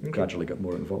SNP and gradually got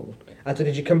more involved. And so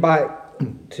did you come back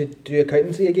to do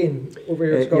accountancy again over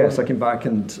here in Scotland? Yes, I came back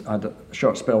and I had a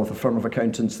short spell with a firm of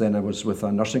accountants. Then I was with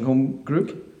a nursing home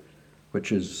group,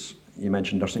 which is, you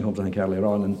mentioned nursing homes I think earlier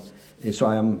on. And so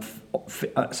I am,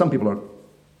 some people are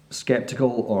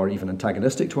sceptical or even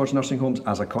antagonistic towards nursing homes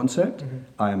as a concept.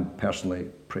 I am personally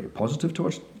pretty positive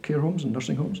towards care homes and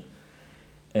nursing homes.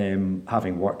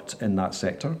 Having worked in that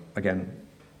sector, again,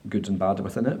 good and bad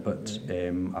within it, but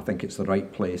I think it's the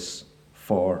right place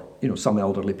for some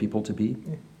elderly people to be,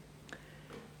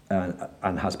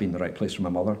 and has been the right place for my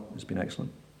mother. It's been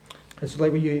excellent. And so,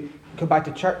 like, when you come back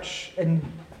to church in,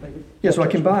 like, Yeah, so I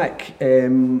came back,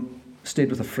 stayed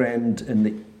with a friend in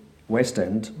the West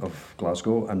End of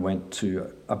Glasgow, and went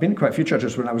to. I've been in quite a few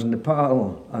churches. When I was in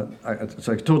Nepal,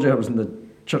 so I told you I was in the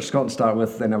Church of Scotland to start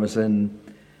with. Then I was in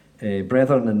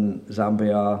Brethren in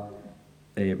Zambia,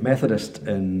 Methodist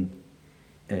in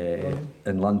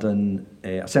London,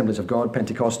 Assemblies of God,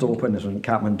 Pentecostal when I was in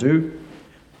Kathmandu,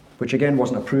 which again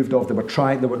wasn't approved of. They were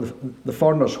trying. The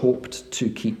foreigners hoped to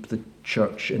keep the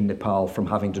church in Nepal from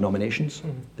having denominations.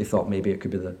 They thought maybe it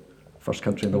could be the first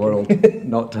country in the world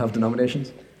not to have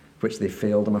denominations, which they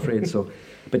failed, I'm afraid. So,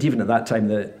 but even at that time,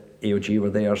 the AOG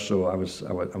were there, so I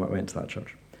went to that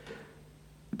church.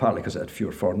 Partly because it had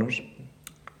fewer foreigners,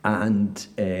 and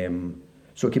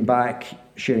so I came back,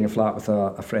 sharing a flat with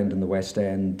a friend in the West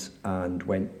End, and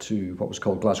went to what was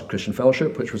called Glasgow Christian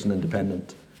Fellowship, which was an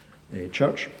independent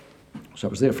church. So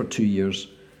I was there for 2 years,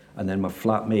 and then my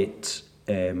flatmate,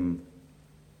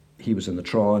 he was in the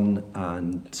Tron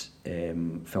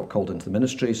and felt called into the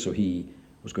ministry, so he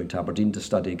was going to Aberdeen to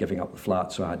study, giving up the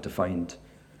flat, so I had to find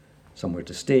somewhere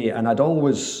to stay. And I'd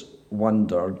always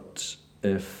wondered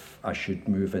if I should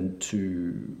move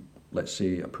into, let's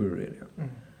say, a poorer area.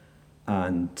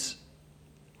 And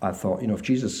I thought, if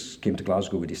Jesus came to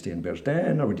Glasgow, would he stay in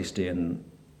Bearsden or would he stay in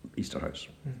Easterhouse?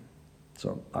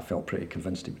 So I felt pretty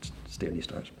convinced he would stay in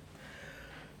Easterhouse.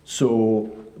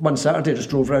 So one Saturday I just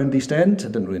drove around the East End. I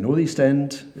didn't really know the East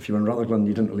End. If you were in Rutherglen,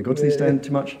 you didn't really go to the East End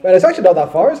too much. But it's actually not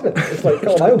that far, isn't it? It's like a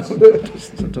couple miles.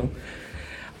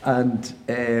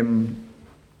 And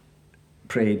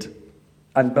prayed.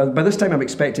 And by this time I'm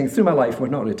expecting, through my life, we're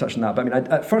not really touching that, but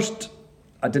at first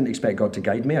I didn't expect God to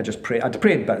guide me. I just prayed. I'd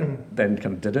prayed, but then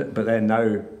kind of did it. But then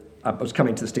now I was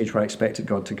coming to the stage where I expected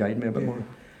God to guide me a bit more.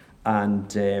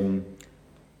 And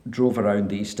drove around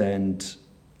the East End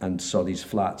and saw these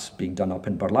flats being done up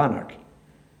in Barlanark.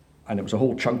 And it was a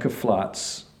whole chunk of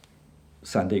flats,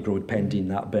 Sandegg Road, Pendeen,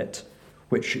 that bit,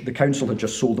 which the council had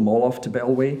just sold them all off to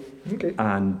Bellway. Okay.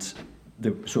 And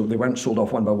so they weren't sold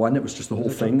off one by one, it was just the whole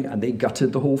thing, and they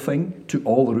gutted the whole thing, took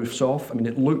all the roofs off. I mean,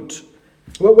 it looked...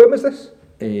 When was this?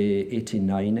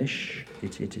 89-ish,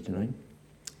 89.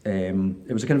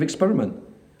 It was a kind of experiment.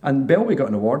 And Bellway got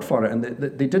an award for it, and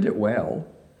they did it well.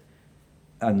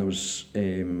 And there was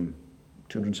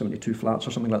 272 flats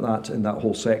or something like that in that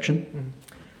whole section.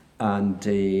 And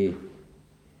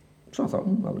so I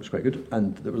thought, that looks quite good.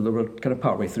 And they were kind of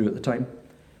part way through at the time.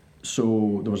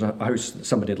 So there was a house that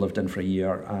somebody had lived in for a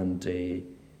year and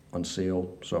on sale,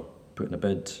 so I put in a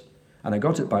bid. And I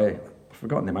got it by, I've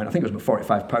forgotten the amount, I think it was about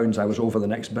 £45. I was over the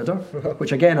next bidder,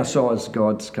 which again I saw as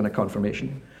God's kind of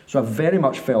confirmation. So I very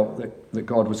much felt that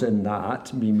God was in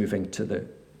that, me moving to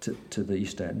the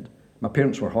East End. My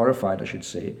parents were horrified, I should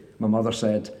say. My mother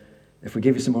said, if we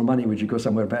gave you some more money, would you go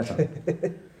somewhere better?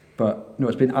 But no,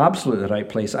 it's been absolutely the right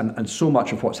place, and so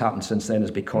much of what's happened since then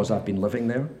is because I've been living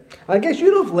there. I guess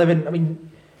you love living,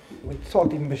 we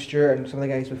talked even with Stuart and some of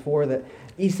the guys before, that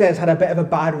East End's had a bit of a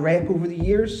bad rep over the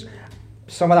years.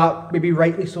 Some of that maybe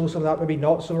rightly so, some of that maybe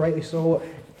not so rightly so.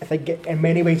 I think in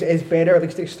many ways it is better, at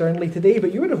least externally today,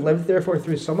 but you would have lived there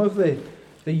through some of the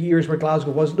years where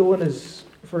Glasgow was known as,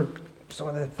 for some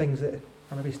of the things that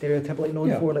are maybe stereotypically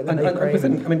known for, like the night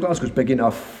crime. Glasgow's big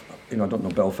enough. I don't know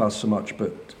Belfast so much,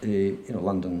 but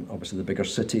London, obviously the bigger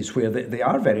cities, where they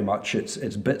are very much, it's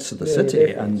bits of the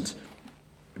city, and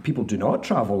people do not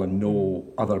travel and know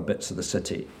other bits of the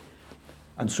city.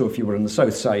 And so if you were in the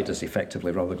south side, as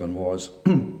effectively Rutherglen was,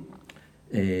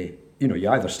 you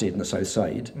either stayed in the south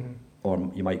side,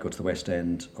 or you might go to the West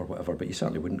End or whatever, but you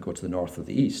certainly wouldn't go to the north or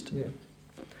the east. Yeah.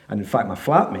 And in fact, my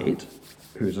flatmate,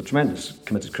 who is a tremendous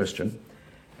committed Christian,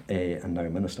 and now a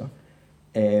minister,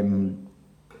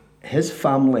 his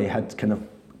family had kind of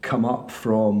come up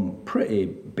from pretty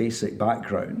basic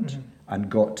background and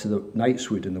got to the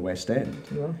Knightswood in the West End.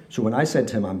 Yeah. So when I said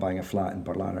to him, I'm buying a flat in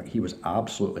Barlanark, he was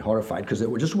absolutely horrified because it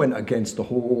just went against the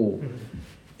whole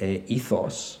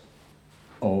ethos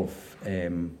of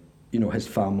his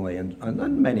family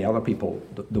and many other people,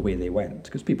 the way they went,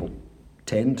 because people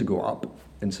tend to go up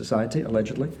in society,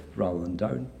 allegedly, rather than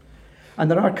down. And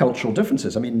there are cultural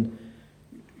differences. I mean,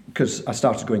 because I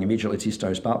started going immediately to East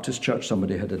House Baptist Church,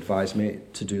 somebody had advised me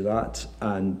to do that,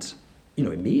 and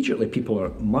immediately people are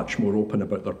much more open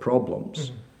about their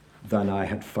problems than I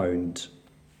had found,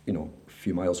 a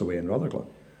few miles away in Rutherglen.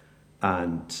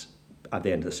 And at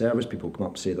the end of the service, people come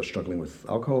up and say they're struggling with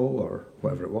alcohol or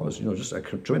whatever it was, just a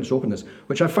tremendous openness,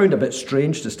 which I found a bit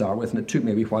strange to start with, and it took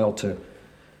me a wee while to,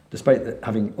 despite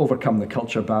having overcome the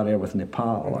culture barrier with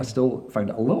Nepal, I still found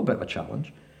it a little bit of a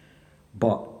challenge.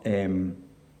 But, and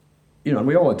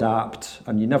we all adapt,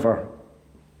 and you never,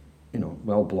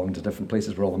 we all belong to different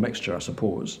places, we're all a mixture, I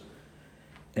suppose.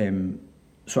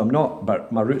 So I'm not,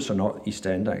 but my roots are not East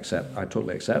End, I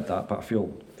totally accept that, but I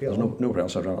feel there's nowhere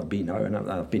else I'd rather be now, and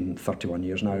I've been 31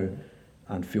 years now,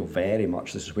 and feel very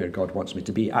much this is where God wants me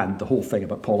to be, and the whole thing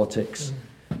about politics,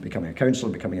 becoming a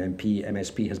councillor, becoming an MP,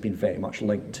 MSP, has been very much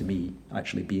linked to me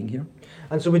actually being here.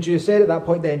 And so would you have said at that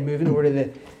point then, moving over to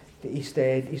the East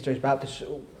End, East House Baptist,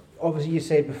 obviously you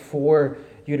said before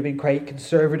you would have been quite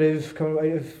conservative coming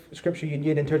out of Scripture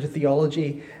Union in terms of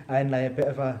theology, and a bit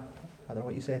of a, I don't know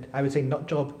what you said, I would say nut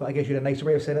job, but I guess you had a nicer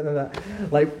way of saying it than that.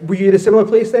 Were you in a similar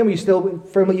place then? Were you still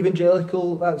firmly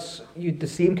evangelical? You had the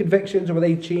same convictions, or were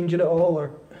they changing at all?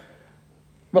 Or?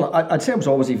 Well, I'd say I was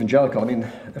always evangelical. I mean,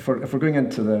 if we're going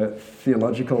into the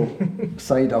theological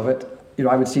side of it,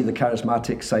 I would see the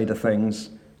charismatic side of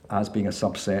things as being a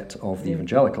subset of the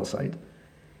evangelical side,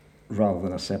 rather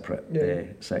than a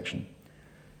separate section.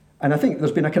 And I think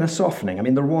there's been a kind of softening. I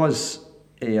mean, there was,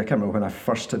 I can't remember when I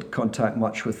first had contact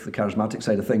much with the charismatic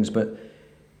side of things, but,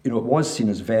 it was seen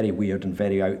as very weird and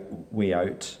very way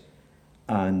out.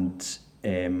 And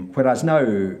whereas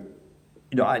now,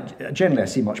 I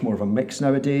see much more of a mix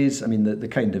nowadays. I mean, the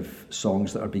kind of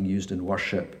songs that are being used in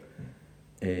worship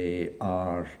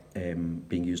are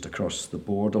being used across the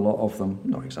board, a lot of them.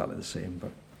 Not exactly the same,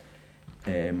 but...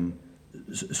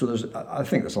 So I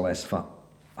think there's a less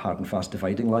hard and fast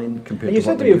dividing line compared to. And you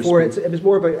said to me before, it was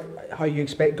more about how you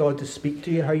expect God to speak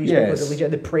to you, how you speak about religion.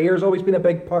 And the prayer's always been a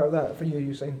big part of that for you.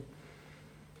 You're saying.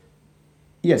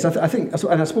 Yes, I think,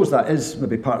 and I suppose that is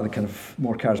maybe part of the kind of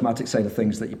more charismatic side of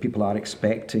things, that people are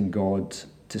expecting God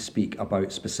to speak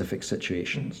about specific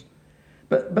situations.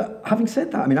 But having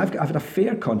said that, I mean, I've had a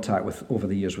fair contact over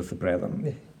the years with the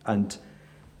brethren, and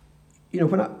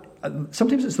when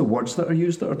sometimes it's the words that are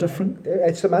used that are different.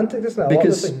 It's semantic, isn't it?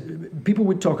 Because people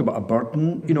would talk about a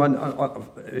burden, and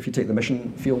if you take the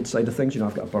mission field side of things,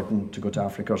 I've got a burden to go to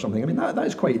Africa or something. I mean, that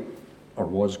is quite, or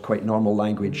was quite normal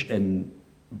language in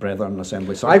Brethren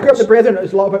assembly circles. I grew up the Brethren, it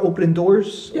was a lot about opening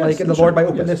doors, and the Lord might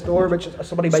open this door, which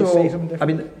somebody might say something different. I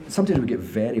mean, sometimes we get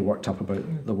very worked up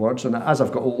about the words, and as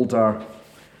I've got older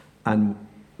and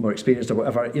more experienced or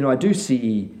whatever, I do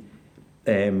see,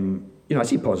 I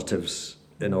see positives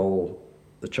in all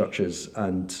the churches,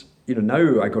 and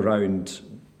now I go around,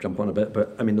 jump on a bit,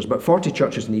 but I mean there's about 40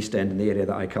 churches in East End in the area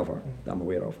that I cover, that I'm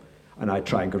aware of, and I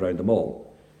try and go around them all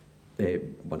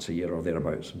once a year or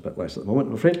thereabouts, a bit less at the moment,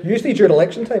 I'm afraid. Usually during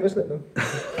election time, isn't it, though?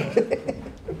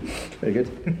 Very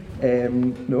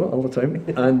good. No, all the time.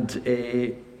 And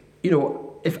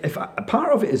if a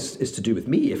part of it is to do with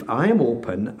me, if I am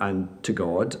open and to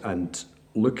God and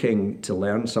looking to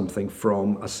learn something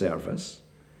from a service,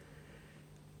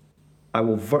 I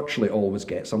will virtually always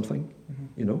get something,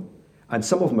 And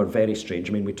some of them are very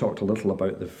strange. I mean, we talked a little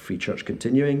about the Free Church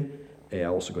Continuing. I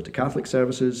also go to Catholic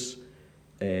services,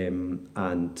 and,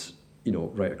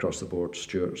 right across the board,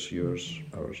 Stuart's, yours,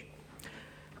 ours.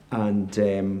 And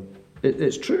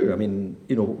it's true. I mean,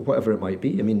 whatever it might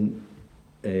be. I mean,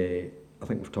 I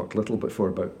think we've talked a little before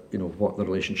about, what the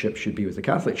relationship should be with the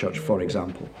Catholic Church, for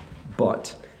example.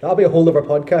 But... that'll be a whole other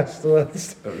podcast. So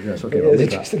yes, okay, I'll leave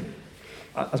that.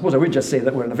 I suppose I would just say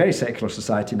that we're in a very secular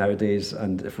society nowadays,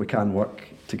 and if we can work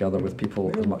together with people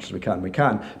as much as we can, we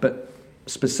can. But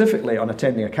specifically on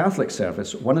attending a Catholic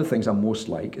service, one of the things I'm most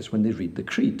like is when they read the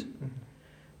Creed.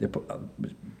 The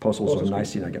Apostles of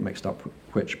Nicene, I get mixed up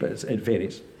which, but it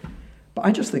varies. But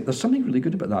I just think there's something really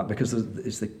good about that, because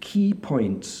it's the key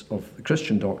points of the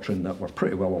Christian doctrine that we're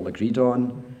pretty well all agreed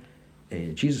on.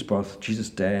 Jesus' birth, Jesus'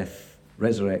 death,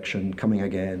 resurrection, coming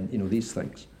again, these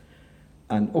things.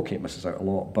 And okay, it misses out a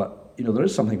lot, but there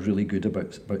is something really good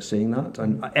about saying that.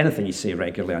 And anything you say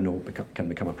regularly, I know can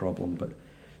become a problem. But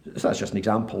so that's just an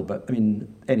example. But I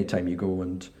mean, any time you go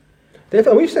and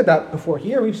definitely, we've said that before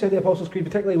here. We've said the Apostles' Creed,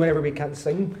 particularly whenever we can't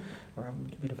sing, or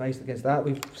been advised against that.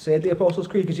 We've said the Apostles'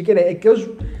 Creed because it does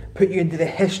put you into the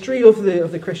history of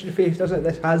the Christian faith, doesn't it?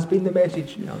 This has been the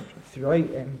message throughout.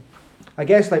 I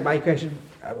guess, like, my question,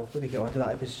 I will really get onto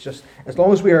that. It was just, as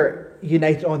long as we're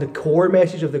united on the core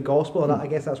message of the gospel, and I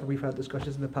guess that's where we've had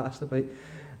discussions in the past about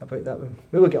that.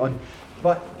 We will get on.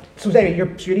 But so anyway,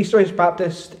 you're East Irish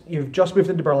Baptist. You've just moved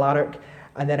into Berlanark,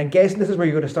 and then I'm guessing this is where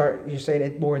you're going to start. You're saying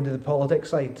it more into the politics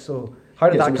side. So how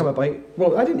did that come about?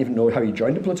 Well, I didn't even know how you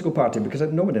joined a political party because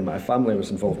nobody in my family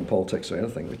was involved in politics or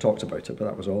anything. We talked about it, but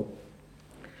that was all.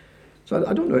 So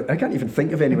I don't know. I can't even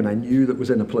think of anyone I knew that was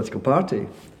in a political party.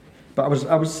 But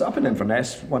I was up in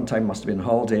Inverness one time, must have been on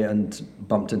holiday, and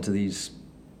bumped into these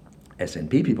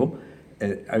SNP people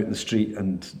out in the street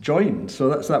and joined. So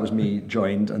that was me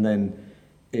joined, and then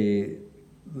the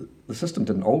system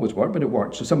didn't always work, but it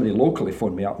worked. So somebody locally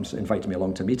phoned me up and invited me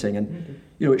along to a meeting, and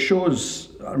it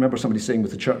shows. I remember somebody saying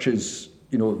with the churches,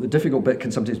 the difficult bit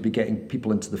can sometimes be getting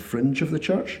people into the fringe of the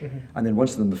church, and then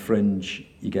once they're in the fringe,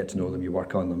 you get to know them, you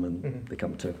work on them, and they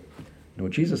come to know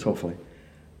Jesus, hopefully.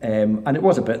 And it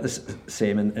was a bit the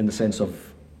same in the sense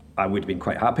of I would have been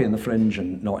quite happy in the fringe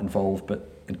and not involved,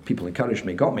 but people encouraged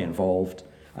me, got me involved,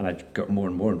 and I got more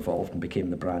and more involved and became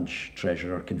the branch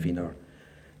treasurer, convener.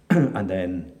 And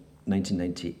then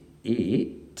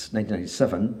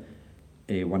 1997,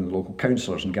 one of the local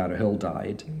councillors in Garrahill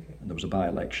died, and there was a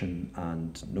by-election,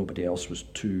 and nobody else was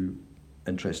too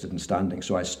interested in standing,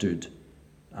 so I stood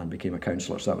and became a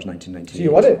councillor. So that was 1998. So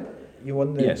you won it? You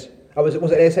won the... Yes. Was it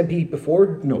SNP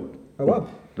before? No. Oh, wow.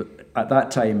 At that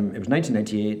time, it was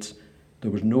 1998,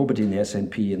 there was nobody in the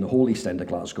SNP in the whole East End of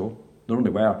Glasgow. There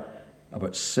only were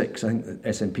about 6, I think the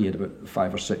SNP had about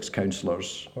 5 or 6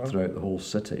 councillors throughout the whole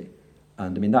city.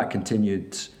 And I mean, that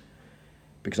continued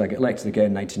because I got elected again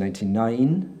in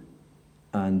 1999,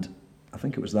 and I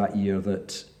think it was that year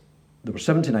that there were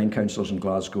 79 councillors in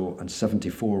Glasgow and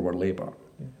 74 were Labour.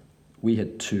 Yeah. We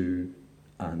had 2,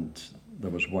 and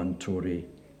there was 1 Tory,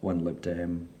 1 Lib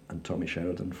Dem, and Tommy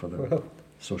Sheridan for the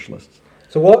Socialists.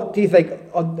 So what do you think,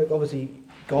 obviously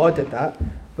God did that,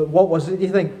 but what was it, do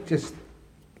you think, just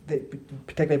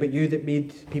particularly about you, that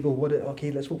made people want it, okay,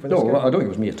 let's vote for this guy? No, I don't think it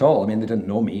was me at all. I mean, they didn't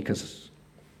know me because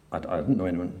I didn't know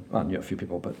anyone. I knew a few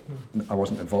people, but I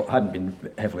wasn't involved, hadn't been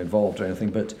heavily involved or anything.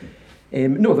 But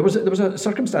no, there was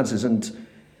circumstances, and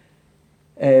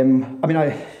I mean,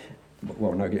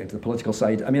 well, we're now getting to the political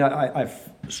side. I mean, I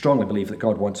strongly believe that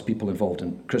God wants people involved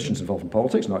in, Christians involved in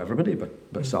politics, not everybody, but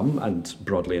some, and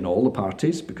broadly in all the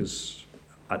parties, because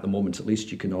at the moment at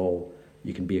least you can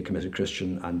be a committed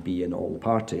Christian and be in all the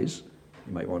parties.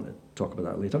 You might want to talk about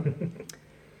that later.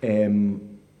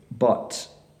 But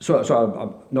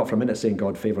I'm not for a minute saying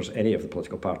God favours any of the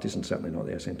political parties, and certainly not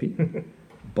the SNP.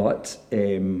 But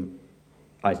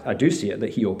I do see it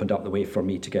that he opened up the way for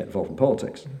me to get involved in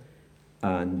politics.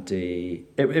 And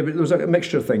it was a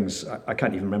mixture of things. I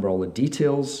can't even remember all the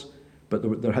details,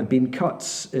 but there had been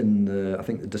cuts in I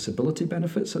think the disability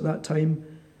benefits at that time,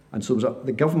 and so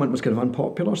the government was kind of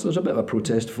unpopular. So there was a bit of a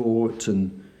protest vote,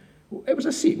 and it was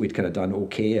a seat we'd kind of done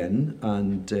okay in,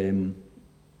 and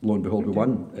lo and behold, we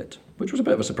won it, which was a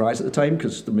bit of a surprise at the time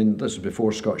because I mean this was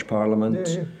before Scottish Parliament.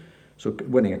 Yeah. So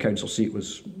winning a council seat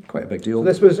was quite a big deal. So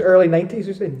this was early 90s,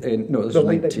 you said? No, this was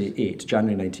 98,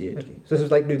 January 98. Okay. So this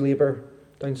was like New Labour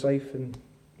down south, and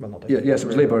well, not down south. Yes, it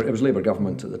was Labour. It was Labour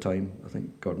government at the time. I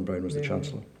think Gordon Brown was the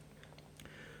Chancellor.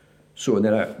 So and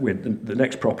then the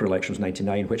next proper election was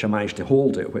 99, which I managed to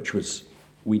hold it, which was,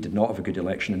 we did not have a good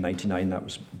election in 99. That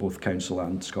was both council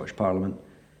and Scottish Parliament,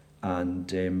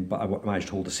 and but I managed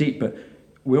to hold a seat. But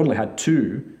we only had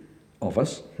 2 of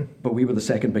us, but we were the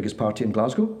second biggest party in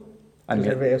Glasgow. And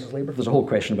there's a whole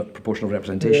question about proportional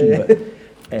representation, but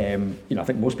I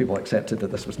think most people accepted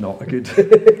that this was not a good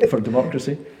for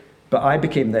democracy. But I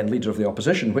became then leader of the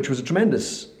opposition, which was a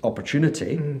tremendous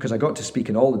opportunity because I got to speak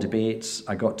in all the debates,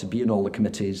 I got to be in all the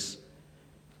committees,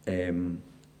 and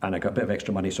I got a bit of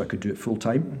extra money so I could do it full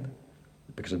time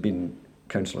because I'd been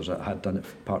councillors that had done it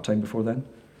part time before then.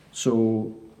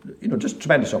 So, just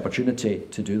tremendous opportunity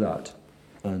to do that,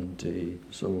 and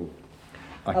so.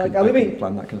 I could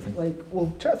plan that kind of thing. Like,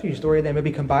 we'll chat through your story and then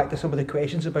maybe come back to some of the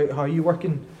questions about how you work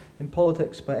in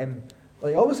politics. But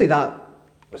obviously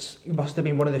you must have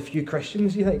been one of the few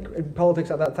Christians, you think, in politics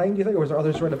at that time, do you think? Or was there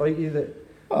others around about you that...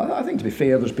 Well, I think to be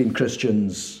fair, there's been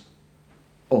Christians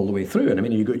all the way through. And I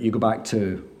mean, you go back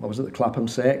to, what was it, the Clapham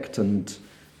sect, and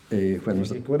when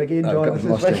was it? Going again, John.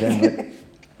 Lost again.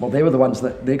 Well, they were the ones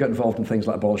that they got involved in things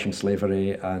like abolishing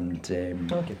slavery and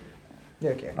Okay.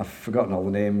 Yeah, okay. I've forgotten all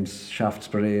the names,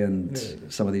 Shaftesbury and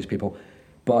some of these people.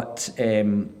 But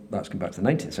that's going back to the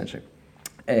 19th century.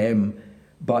 There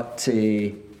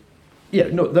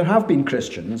have been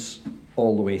Christians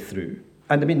all the way through.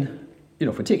 And I mean,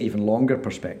 if we take even longer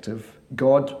perspective,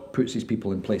 God puts these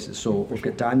people in places. So we've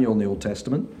got Daniel in the Old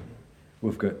Testament,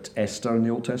 we've got Esther in the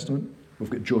Old Testament,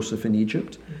 we've got Joseph in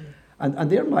Egypt. And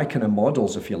they're my kind of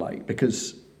models, if you like,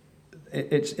 because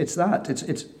it's that.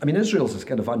 I mean, Israel's this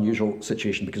kind of unusual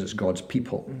situation because it's God's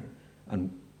people,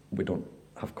 and we don't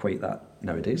have quite that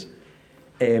nowadays.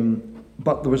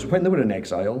 But when they were in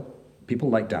exile,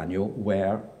 people like Daniel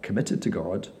were committed to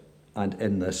God, and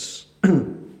in this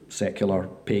secular,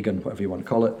 pagan, whatever you want to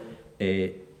call it,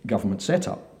 a government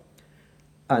setup.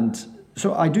 And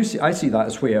so I see that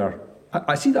as where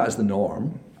I see that as the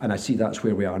norm, and I see that's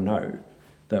where we are now.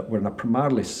 That we're in a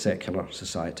primarily secular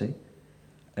society,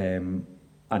 and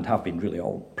have been really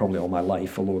probably all my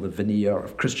life, although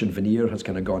the Christian veneer has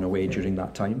kind of gone away during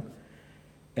that time.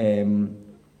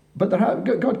 But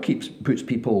God puts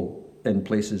people in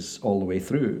places all the way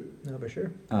through. No, for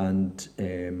sure. And,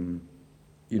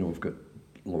 we've got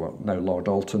now Lord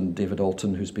Alton, David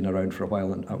Alton, who's been around for a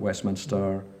while at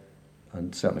Westminster,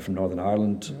 and certainly from Northern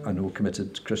Ireland, I know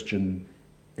committed Christian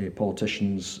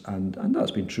politicians, and that's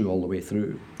been true all the way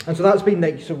through. And so that's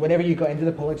been so whenever you got into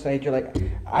the politics side, you're like,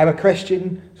 I'm a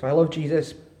Christian, so I love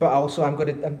Jesus, but also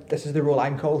this is the role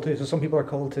I'm called to. So some people are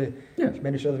called to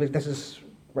minister other things. This is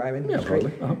where I'm in. Yeah,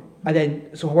 probably. Uh-huh. And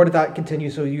then, so where did that continue?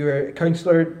 So you were a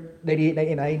counsellor, 98,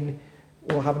 99.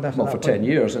 What happened after that? Well, for 10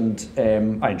 years, and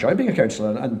I enjoyed being a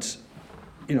counsellor, and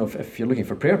if you're looking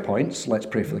for prayer points, let's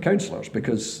pray for the counsellors,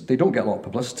 because they don't get a lot of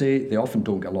publicity, they often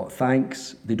don't get a lot of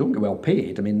thanks, they don't get well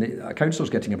paid. I mean, a counsellor's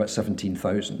getting about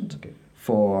 17,000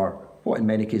 for what in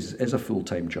many cases is a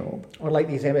full-time job. Or like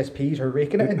these MSPs who are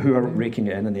raking it in. Who are raking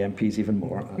it in, and the MPs even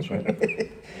more, that's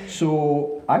right.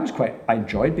 So I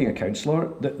enjoyed being a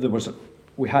counsellor.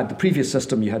 We had the previous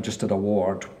system, you had just had a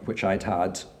ward, which I'd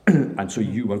had, and so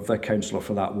you were the counsellor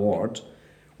for that ward.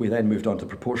 We then moved on to the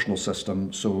proportional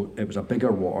system, so it was a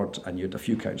bigger ward and you had a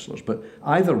few counsellors. But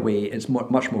either way, it's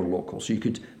much more local. So you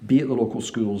could be at the local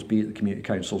schools, be at the community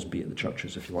councils, be at the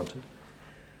churches if you wanted.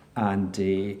 And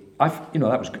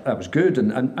that was good.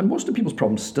 And most of people's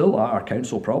problems still are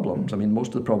council problems. I mean, most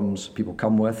of the problems people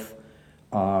come with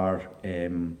are,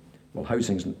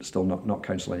 housing's still not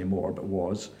council anymore, but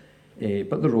was.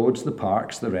 But the roads, the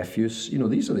parks, the refuse,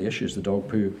 these are the issues, the dog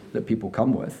poo that people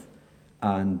come with.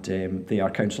 And they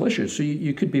are council issues. So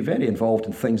you could be very involved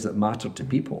in things that matter to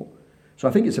people. So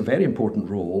I think it's a very important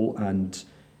role, and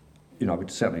I would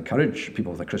certainly encourage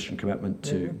people with a Christian commitment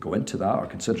to go into that or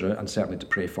consider it, and certainly to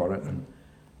pray for it and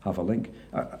have a link.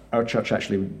 Our church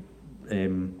actually,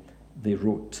 they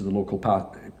wrote to the local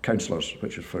councillors,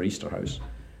 which was for Easter House,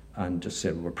 and just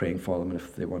said we were praying for them and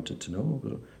if they wanted to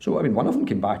know. So one of them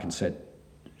came back and said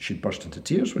she'd burst into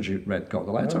tears when she got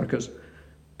the letter, because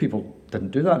people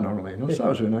didn't do that normally, so that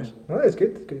was really nice. Oh, that's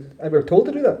good. And we're told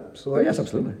to do that. So yes,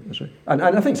 absolutely. That's right. And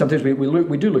I think sometimes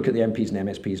we do look at the MPs and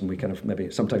MSPs, and we kind of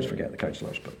maybe sometimes forget the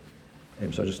councillors. But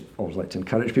so I just always like to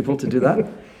encourage people to do that.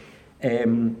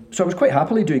 So I was quite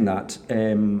happily doing that,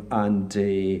 and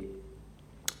the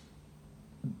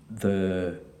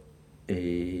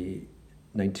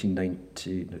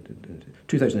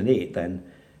 2008 then.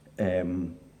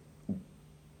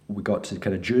 We got to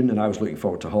kind of June, and I was looking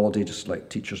forward to holiday, just like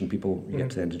teachers and people. You get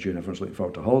to the end of June, everyone's looking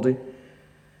forward to holiday.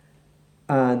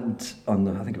 And I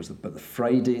think it was the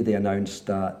Friday, they announced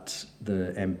that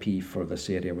the MP for this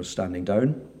area was standing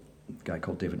down, a guy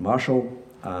called David Marshall,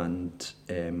 and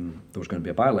there was going to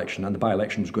be a by-election, and the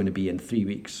by-election was going to be in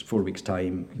 4 weeks'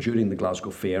 time, during the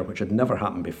Glasgow Fair, which had never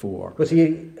happened before. Was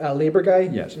he a Labour guy?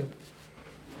 Yes.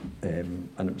 And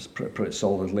it was pretty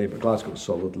solid Labour. Glasgow was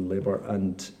solid Labour,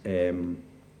 and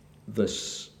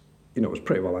this, it was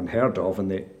pretty well unheard of,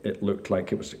 and it looked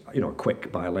like it was, a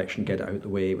quick by-election, get it out the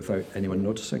way without anyone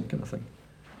noticing, kind of thing.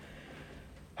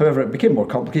 However, it became more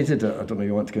complicated. I don't know if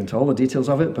you want to go into all the details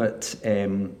of it, but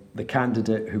the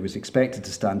candidate who was expected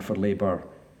to stand for Labour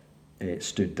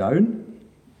stood down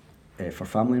for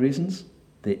family reasons.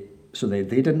 They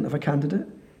didn't have a candidate,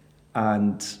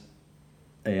 and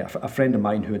a friend of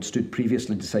mine who had stood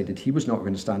previously decided he was not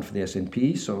going to stand for the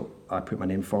SNP, so I put my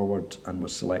name forward and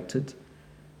was selected.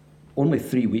 Only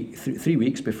 3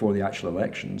 weeks before the actual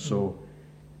election, so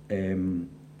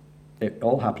it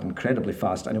all happened incredibly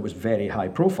fast, and it was very high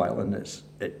profile. And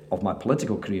of my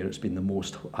political career, it's been the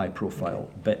most high profile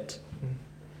bit.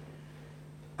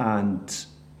 And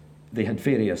they had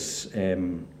various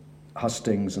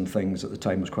hustings and things at the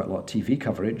time, there was quite a lot of TV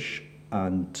coverage,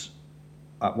 and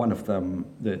at one of them,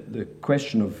 the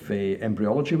question of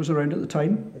embryology was around at the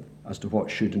time, as to what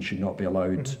should and should not be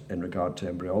allowed in regard to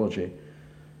embryology.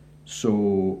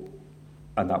 So,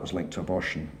 and that was linked to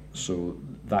abortion. So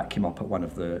that came up at one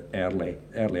of the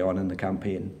early on in the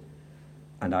campaign,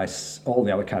 and all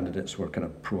the other candidates were kind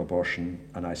of pro-abortion,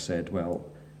 and I said, well,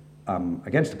 I'm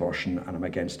against abortion and I'm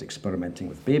against experimenting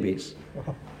with babies,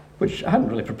 which I hadn't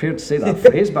really prepared to say that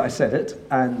phrase, but I said it,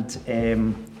 and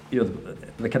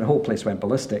the kind of whole place went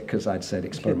ballistic because I'd said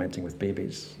experimenting with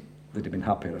babies. They'd have been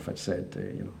happier if I'd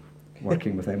said,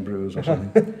 working with embryos or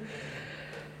something.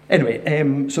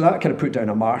 Anyway, so that kind of put down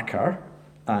a marker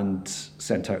and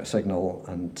sent out a signal,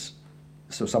 and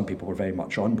so some people were very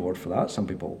much on board for that, some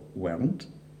people weren't.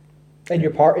 In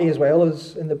your party as well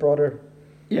as in the broader...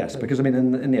 Yes, because I mean,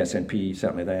 in the SNP,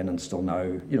 certainly then and still now,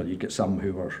 you'd get some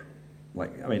who were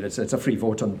like, I mean, it's a free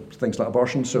vote on things like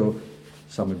abortion, so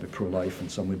some would be pro-life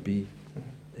and some would be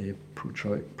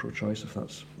pro-choice, if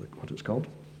that's what it's called.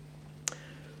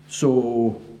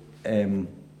 So, I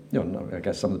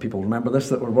guess some of the people remember this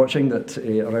that were watching that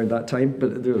around that time,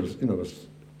 but there was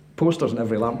posters in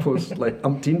every lamppost, like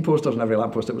umpteen posters in every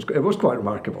lamppost. It was quite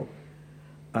remarkable.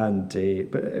 And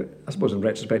but I suppose in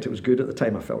retrospect it was good. At the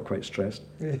time I felt quite stressed.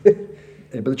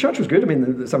 But the church was good. I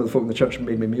mean, some of the folk in the church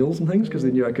made me meals and things because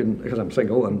they knew I couldn't, because I'm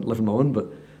single and living my own, but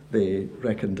they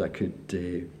reckoned I could,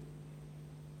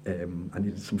 I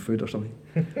needed some food or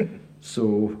something.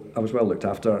 So I was well looked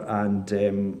after, and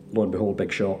lo and behold,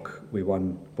 big shock, we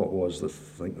won what was the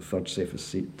third safest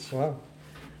seat. Wow.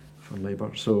 For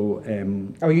Labour. So,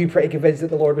 were you pretty convinced that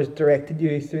the Lord was directing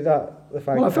you through that? The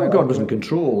fact well, I felt God was in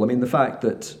control. I mean, the fact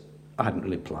that I hadn't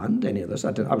really planned any of this.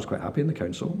 I was quite happy in the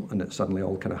council, and it suddenly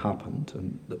all kind of happened,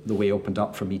 and the way opened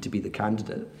up for me to be the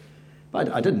candidate.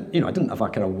 But I didn't have a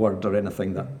kind of word or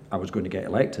anything that I was going to get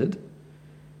elected,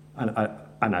 and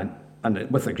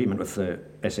with agreement with the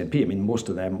SNP. I mean, most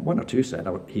of them, one or two said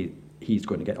he's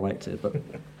going to get elected, but.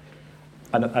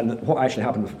 And what actually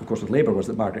happened, of course, with Labour was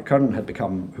that Margaret Curran had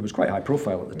become, who was quite high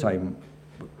profile at the time,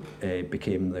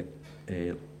 became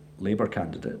the Labour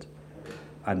candidate.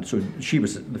 And so she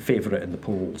was the favourite in the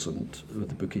polls and with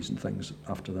the bookies and things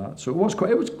after that. So it was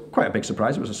quite a big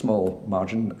surprise. It was a small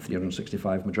margin,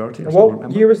 365 majority. And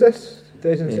what year was this?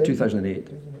 2008.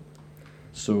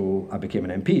 So I became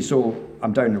an MP. So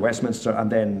I'm down in Westminster,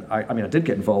 and then I did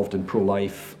get involved in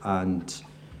pro-life and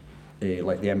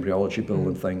like the embryology bill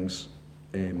and things.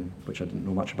 Which I didn't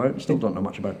know much about, and still don't know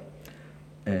much about.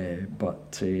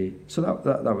 So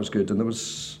that was good, and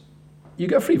you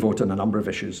get a free vote on a number of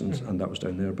issues, and that was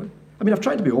down there. But I mean, I've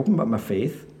tried to be open about my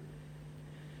faith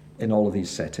in all of these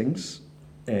settings.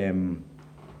 I'm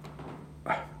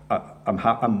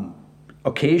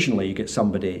occasionally you get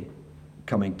somebody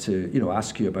coming to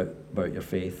ask you about your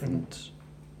faith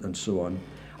and so on.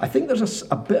 I think there's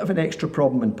a bit of an extra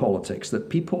problem in politics that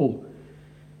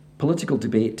political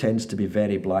debate tends to be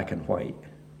very black and white,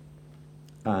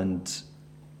 and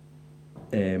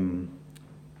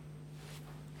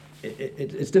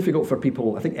it's difficult for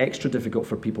people, I think extra difficult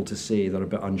for people to say they're a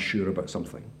bit unsure about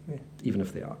something, even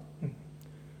if they are.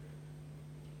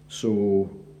 So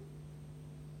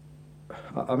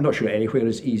I'm not sure anywhere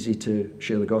is easy to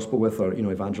share the gospel with or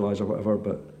evangelise or whatever,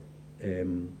 but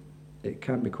it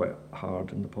can be quite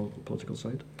hard in the political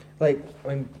side. Like, I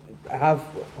mean, I'll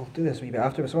do this a wee bit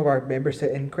after, but some of our members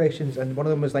sent in questions, and one of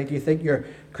them was like, do you think your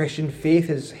Christian faith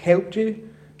has helped you,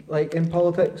 like, in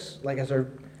politics? Like, is there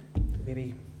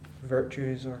maybe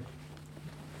virtues or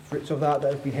fruits of that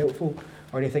have been helpful?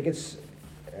 Or do you think it's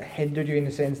hindered you in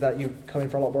the sense that you're coming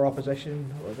for a lot more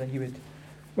opposition than you would?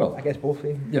 Well, I guess both.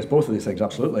 Yes, both of these things,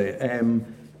 absolutely.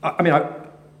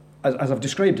 As I've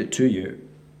described it to you,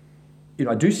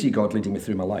 I do see God leading me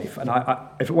through my life, and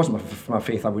if it wasn't for my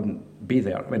faith, I wouldn't be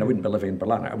there. I mean, I wouldn't be living in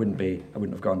Berlin. I wouldn't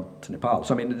have gone to Nepal.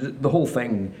 So I mean, the whole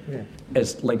thing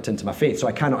is linked into my faith. So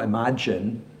I cannot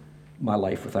imagine my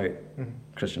life without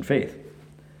Christian faith.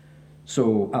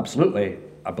 So absolutely,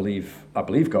 I believe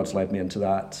God's led me into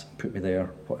that, put me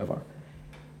there, whatever.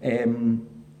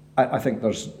 I think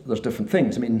there's different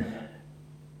things. I mean,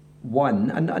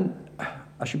 one, and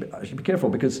I should be careful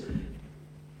because.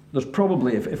 There's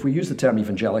probably, if we use the term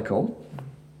evangelical,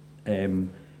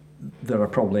 there are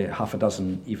probably half a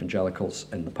dozen evangelicals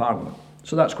in the Parliament.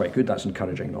 So that's quite good, that's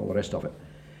encouraging and all the rest of it.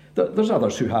 There's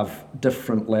others who have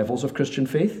different levels of Christian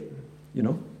faith,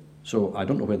 So I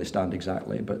don't know where they stand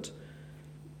exactly, but,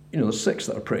 there's 6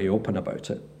 that are pretty open about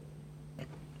it.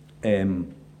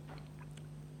 And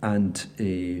kind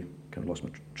of lost my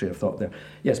train of thought there.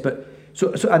 Yes, but,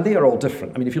 so and they are all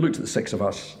different. I mean, if you looked at the 6 of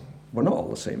us, we're not all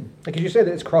the same. Like, as you said,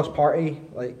 it's cross-party,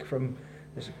 like from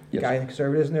this Yes. guy in the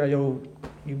Conservatives, isn't there? I know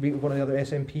you meet with one of the other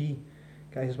SNP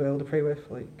guys as well to pray with.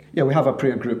 Like, Yeah, we have a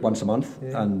prayer group once a month,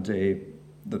 Yeah. and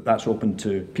that's open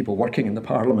to people working in the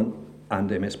Parliament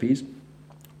and MSPs.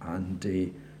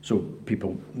 And so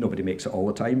nobody makes it all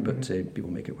the time, but people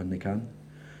make it when they can.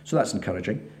 So that's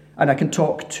encouraging. And I can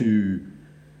talk to,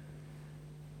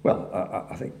 well,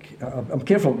 I think, I'm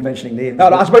careful mentioning names. no,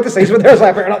 I was about to say something there, so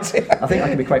I better not say that. I think I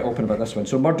can be quite open about this one.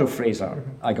 So Murdo Fraser,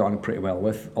 I got on pretty well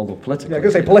with, although politically... Yeah, I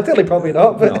was going to say, politically probably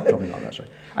not, but... No, probably not, that's right.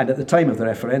 And at the time of the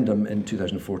referendum in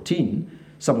 2014,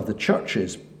 some of the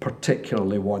churches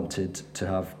particularly wanted to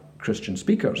have Christian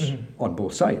speakers on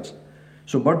both sides.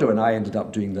 So Murdo and I ended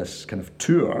up doing this kind of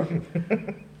tour.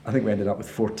 I think we ended up with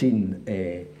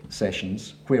 14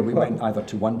 sessions where we went either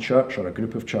to one church or a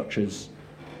group of churches,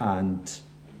 and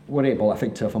were able, I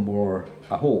think, to have a more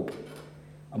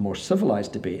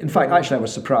civilised debate. In fact, actually, I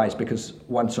was surprised because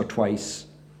once or twice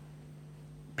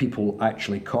people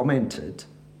actually commented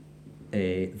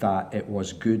that it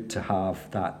was good to have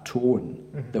that tone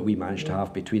that we managed to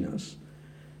have between us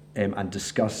and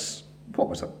discuss what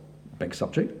was a big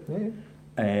subject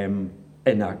in a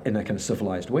kind of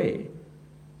civilised way.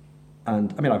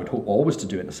 And I mean, I would hope always to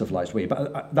do it in a civilised way,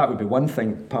 but that would be one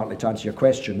thing, partly to answer your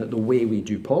question, that the way we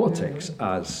do politics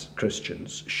as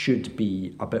Christians should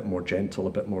be a bit more gentle, a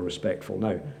bit more respectful.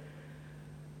 Now,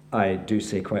 I do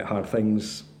say quite hard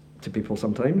things to people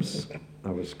sometimes. I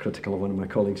was critical of one of my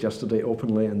colleagues yesterday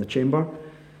openly in the chamber.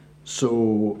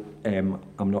 So I'm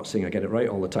not saying I get it right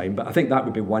all the time, but I think that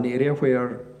would be one area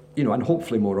where, and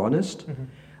hopefully more honest.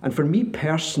 And for me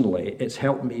personally, it's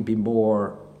helped me be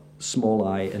more small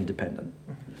I independent.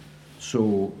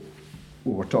 So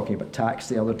we were talking about tax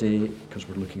the other day because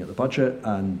we're looking at the budget,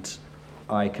 and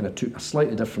I kind of took a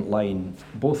slightly different line,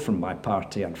 both from my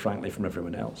party and frankly from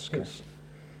everyone else, because,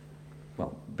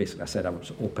 well, basically I said I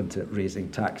was open to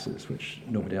raising taxes, which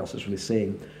nobody else is really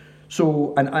saying.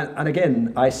 So, and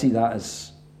again, I see that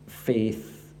as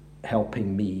faith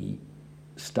helping me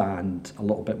stand a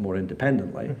little bit more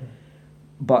independently.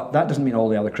 But that doesn't mean all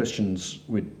the other Christians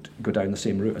would go down the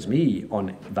same route as me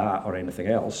on that or anything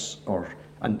else.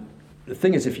 And the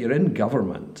thing is, if you're in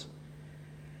government,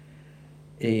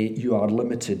 you are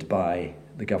limited by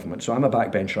the government. So I'm a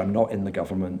backbencher, I'm not in the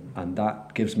government, and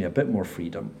that gives me a bit more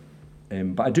freedom.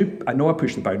 But I know I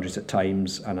push the boundaries at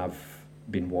times, and I've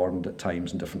been warned at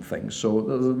times and different things. So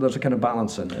there's a kind of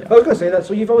balance in there. I was going to say that.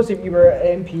 So you were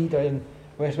an MP down in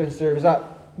Westminster. Was that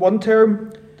one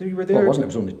term that you were there? Well, it wasn't. It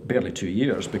was only barely 2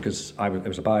 years because it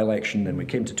was a by-election, and we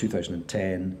came to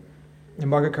 2010. And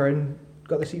Margaret Curran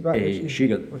got the seat back? She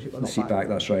got the seat back,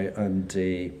 that's right, and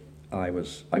I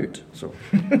was out. So.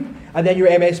 And then you were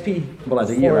MSP. Well, I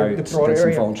had a year out, did some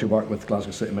area. voluntary work with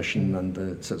Glasgow City Mission and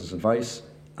the Citizens Advice,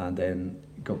 and then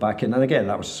got back in. And again,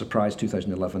 that was a surprise,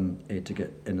 2011, to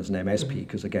get in as an MSP,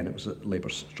 because again, it was a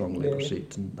strong Labour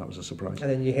seat, and that was a surprise. And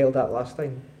then you held that last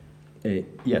time?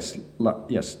 Yes,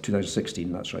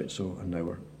 2016, that's right. So, and now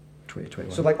we're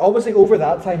 2021. So, like, obviously over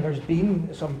that time, there's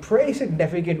been some pretty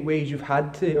significant ways you've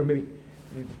had to, or maybe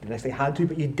not necessarily had to,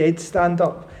 but you did stand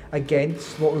up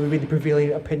against what would be the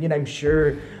prevailing opinion, I'm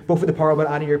sure, both of the Parliament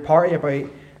and of your party about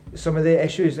some of the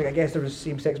issues. Like, I guess there was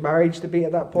same-sex marriage debate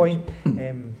at that point.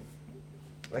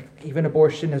 Like, even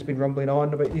abortion has been rumbling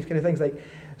on about these kind of things. Like,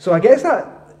 so I guess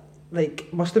that,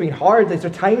 like, must have been hard. Is there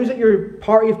times that your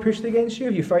party have pushed against you?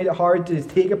 Have you found it hard to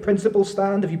take a principled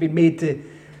stand? Have you been made to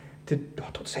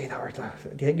don't say that word. Do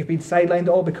you think you've been sidelined at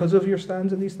all because of your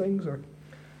stands in these things? Or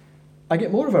I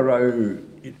get more of a row,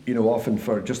 often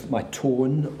for just my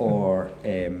tone, or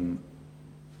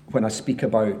when I speak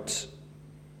about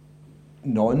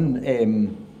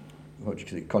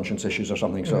conscience issues or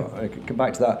something. So I could come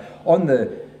back to that. On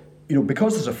the,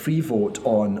 because there's a free vote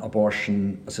on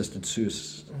abortion, assisted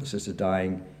suicide, assisted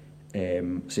dying,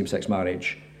 same-sex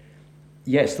marriage.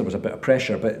 Yes, there was a bit of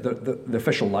pressure, but the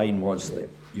official line was that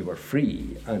you were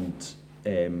free, and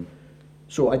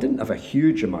so I didn't have a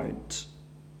huge amount.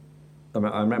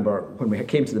 I remember when we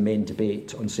came to the main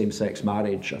debate on same-sex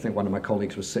marriage, I think one of my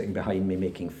colleagues was sitting behind me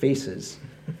making faces.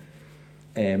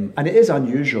 And it is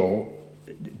unusual,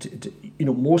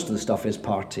 most of the stuff is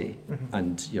party,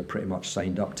 and you're pretty much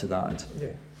signed up to that,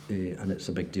 and it's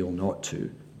a big deal not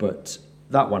to. But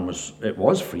that one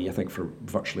was free, I think, for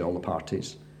virtually all the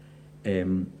parties.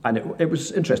 And it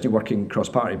was interesting working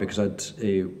cross-party because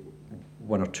I'd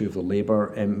one or two of the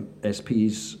Labour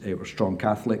SPs were strong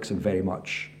Catholics and very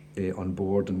much on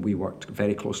board, and we worked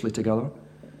very closely together,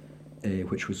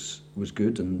 which was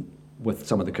good, and with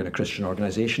some of the kind of Christian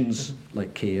organisations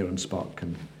like CARE and SPUC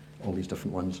and all these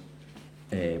different ones,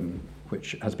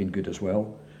 which has been good as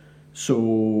well.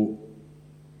 So,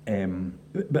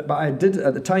 but I did,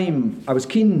 at the time, I was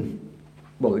keen.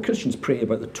 Well, the Christians pray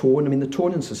about the tone. I mean, the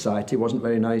tone in society wasn't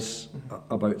very nice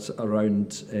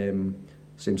around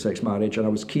same-sex marriage, and I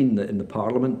was keen that in the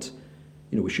Parliament,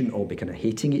 we shouldn't all be kind of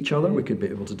hating each other. We could be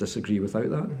able to disagree without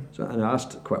that. So, and I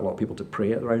asked quite a lot of people to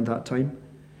pray around that time.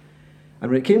 And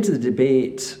when it came to the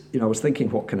debate, I was thinking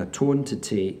what kind of tone to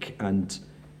take, and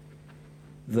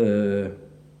I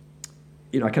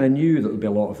kind of knew that there'd be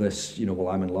a lot of this, well,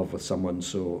 I'm in love with someone,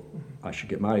 so I should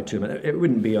get married to him. And it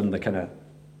wouldn't be on the kind of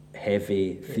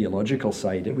heavy theological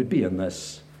side. It would be on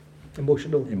this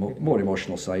emotional, more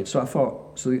emotional side. So I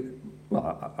thought,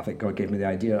 I think God gave me the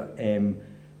idea.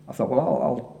 I thought, well,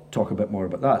 I'll talk a bit more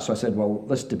about that. So I said, well,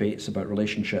 this debate's about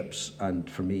relationships, and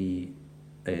for me,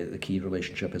 the key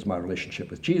relationship is my relationship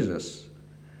with Jesus.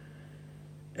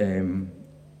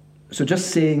 So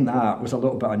just saying that was a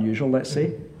little bit unusual, let's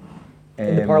say.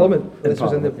 In the Parliament?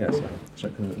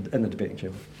 In the debating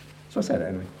chamber. So I said it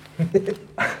anyway.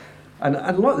 And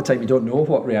a lot of the time you don't know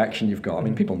what reaction you've got. I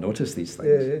mean, people notice these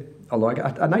things. Yeah. Although I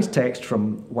got a nice text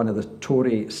from one of the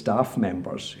Tory staff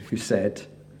members who said,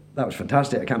 "That was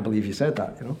fantastic, I can't believe you said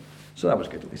that," So that was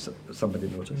good, at least somebody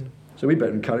noticed. So a wee bit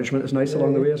of encouragement is nice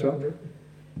along the way as well.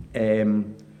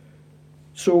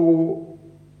 So,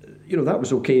 that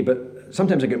was okay, but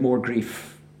sometimes I get more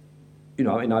grief.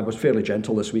 I was fairly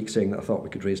gentle this week saying that I thought we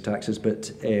could raise taxes,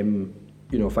 but,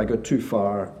 if I go too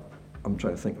far, I'm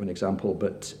trying to think of an example,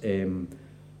 but,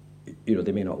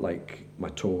 they may not like my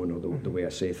tone or the way I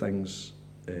say things,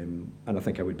 and I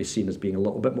think I would be seen as being a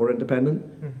little bit more independent.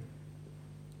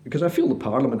 Because I feel the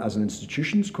Parliament as an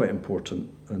institution is quite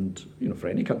important, and, for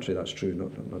any country that's true,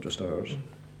 not just ours.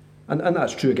 And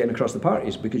that's true again across the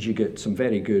parties, because you get some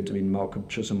very good, Malcolm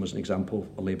Chisholm was an example,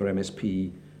 a Labour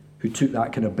MSP, who took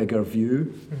that kind of bigger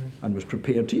view and was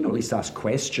prepared to, at least ask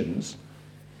questions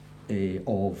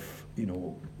of,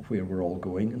 where we're all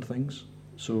going and things.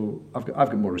 So I've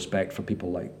got more respect for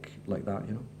people like that,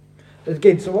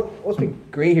 Again, so what's been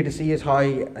great here to see is how,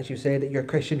 as you said, that your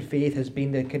Christian faith has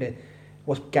been the kind of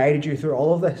what's guided you through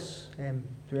all of this,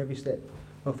 through every step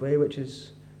of the way, which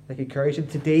is encouraging.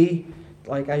 Today,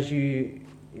 as you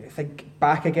think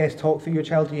back, I guess, talk through your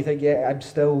childhood, you think, yeah, I'm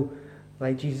still,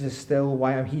 Jesus is still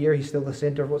why I'm here, he's still the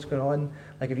centre of what's going on.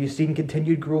 Have you seen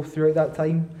continued growth throughout that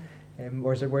time?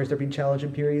 Or where's there been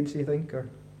challenging periods, do you think? Or?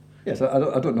 Yes,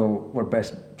 I don't know we're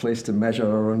best placed to measure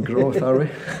our own growth, are we?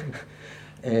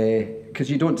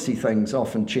 Because you don't see things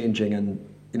often changing, and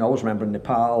I always remember in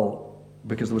Nepal,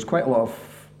 because there was quite a lot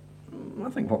of, I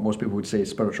think what most people would say,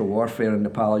 spiritual warfare in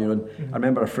Nepal. And I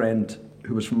remember a friend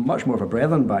who was from much more of a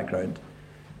Brethren background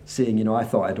saying, I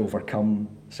thought I'd overcome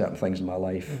certain things in my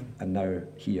life, and now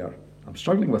here I'm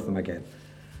struggling with them again.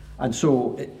 And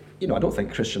so, I don't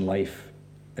think Christian life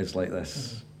is like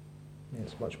this. Yeah,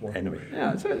 it's much more. Anyway,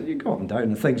 yeah, you go up and down,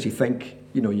 and things you think,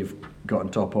 you've got on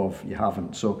top of, you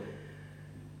haven't. So,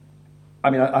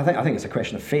 I think it's a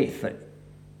question of faith that,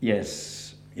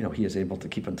 yes, he is able to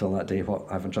keep until that day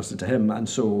what I've entrusted to him. And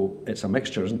so it's a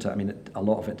mixture, isn't it? A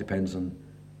lot of it depends on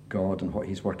God and what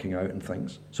he's working out and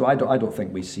things. So I don't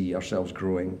think we see ourselves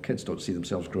growing. Kids don't see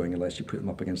themselves growing unless you put them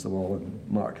up against the wall and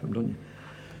mark them, don't you?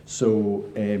 So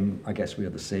I guess we are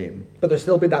the same. But there's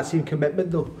still been that same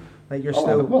commitment, though. You're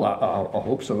still... Well, I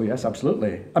hope so, yes,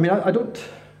 absolutely. I wouldn't...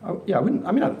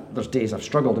 there's days I've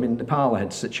struggled. In Nepal I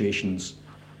had situations,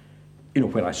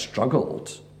 where I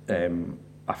struggled.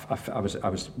 I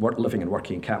was living and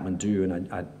working in Kathmandu,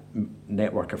 and I had a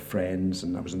network of friends,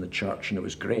 and I was in the church, and it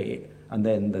was great. And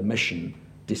then the mission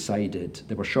decided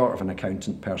they were short of an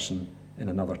accountant person in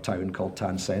another town called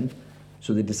Tan Sen,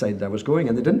 so they decided I was going,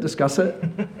 and they didn't discuss it.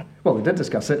 Well, they did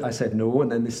discuss it. I said no,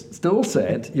 and then they still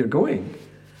said, "You're going,"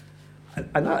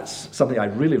 and that's something I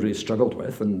really, really struggled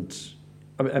with, and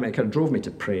it kind of drove me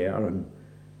to prayer, and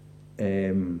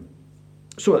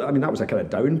so that was a kind of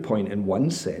down point in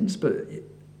one sense, but.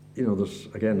 There's,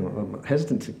 again, I'm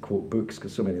hesitant to quote books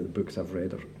because so many of the books I've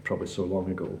read are probably so long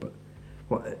ago, but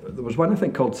there was one I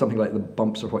think called something like The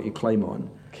Bumps Are What You Climb On.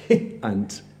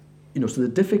 And, so the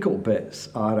difficult bits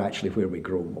are actually where we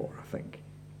grow more, I think.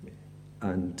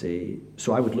 And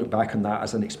so I would look back on that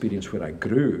as an experience where I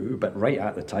grew, but right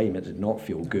at the time it did not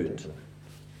feel good.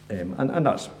 And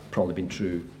that's probably been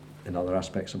true in other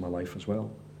aspects of my life as well.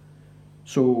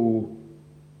 So...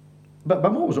 But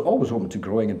I'm always open to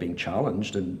growing and being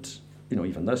challenged, and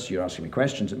even this, you're asking me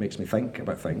questions, it makes me think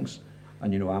about things,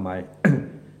 and am I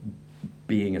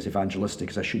being as evangelistic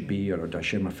as I should be, or do I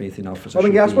share my faith enough as I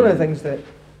should be? That's one of the things that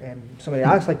somebody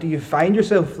asked, do you find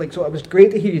yourself, so it was great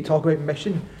to hear you talk about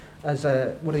mission as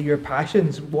one of your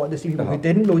passions, wanting to see people who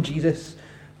didn't know Jesus,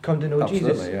 come to know Absolutely,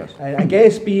 Jesus. yes. And I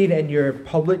guess being in your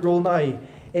public role now,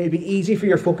 it would be easy for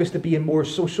your focus to be in more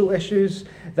social issues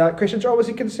that Christians are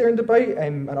obviously concerned about,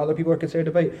 and other people are concerned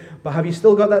about. But have you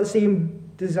still got that same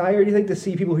desire, do you think, to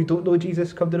see people who don't know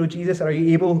Jesus come to know Jesus? And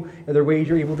are there ways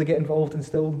you're able to get involved in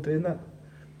still doing that?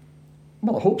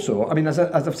 Well, I hope so. I mean, as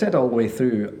I've said all the way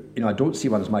through, I don't see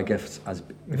one as my gift as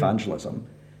evangelism.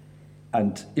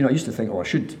 And, I used to think, I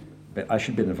should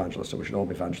be an evangelist, or we should all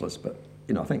be evangelists. But,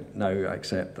 I think now I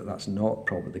accept that that's not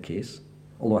probably the case.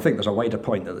 Although I think there's a wider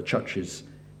point that the churches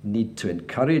need to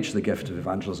encourage the gift of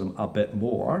evangelism a bit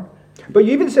more. But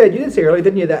you did say earlier,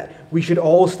 didn't you, that we should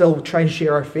all still try and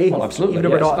share our faith, well, absolutely, even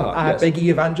if yes. we're not Yes. big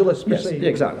evangelists per Yes, se.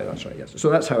 exactly, that's right, yes. So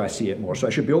that's how I see it more. So I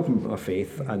should be open with my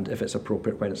faith, and if it's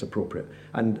appropriate, when it's appropriate.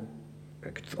 And I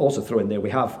could also throw in there,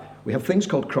 we have things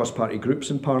called cross-party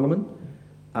groups in Parliament,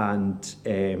 and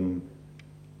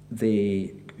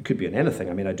they could be on anything.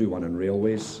 I mean, I do one on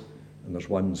railways, and there's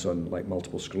ones on like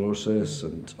multiple sclerosis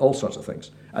and all sorts of things.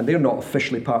 And they're not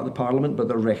officially part of the Parliament, but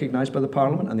they're recognised by the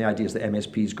Parliament, and the idea is that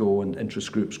MSPs go and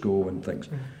interest groups go and things.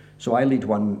 So I lead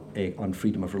one on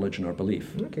freedom of religion or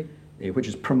belief, which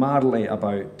is primarily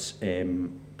about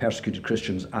persecuted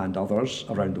Christians and others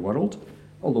around the world,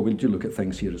 although we do look at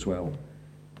things here as well.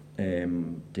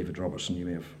 David Robertson, you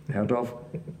may have heard of.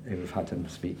 We've had him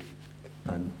speak.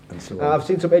 And so on. I've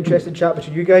seen some interesting chat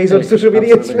between you guys on social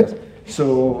media. Absolutely, yes.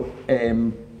 So,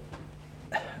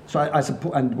 I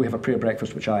suppose, and we have a prayer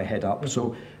breakfast which I head up.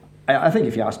 So, I think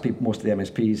if you ask people, most of the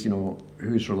MSPs,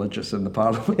 who's religious in the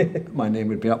Parliament, my name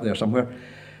would be up there somewhere.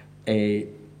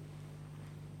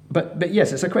 But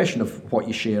yes, it's a question of what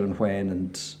you share and when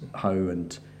and how.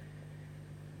 And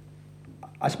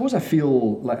I suppose I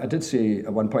feel like I did say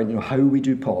at one point, how we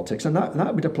do politics, and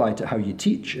that would apply to how you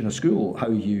teach in a school, how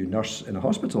you nurse in a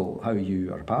hospital, how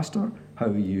you are a pastor,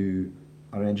 how you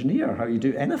are an engineer, how you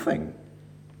do anything.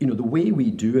 The way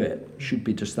we do it should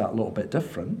be just that little bit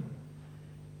different.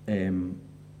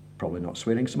 Probably not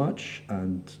swearing so much,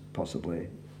 and possibly,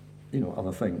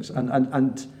 other things.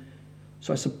 And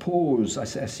so I suppose I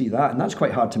see that, and that's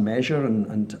quite hard to measure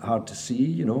and hard to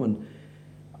see, And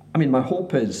I mean, my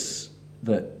hope is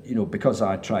that, because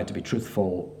I try to be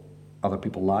truthful, other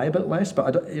people lie a bit less.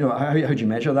 But, how do you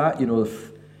measure that?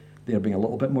 If they're being a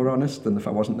little bit more honest than if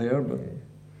I wasn't there. But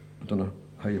I don't know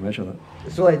how you measure that.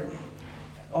 So,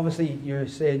 obviously, you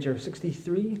said you're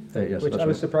 63, yes, which I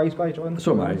was surprised by, John.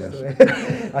 So am I,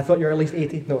 yes. I thought you were at least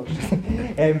 80. No.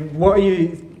 What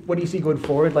do you see going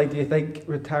forward? Do you think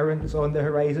retirement is on the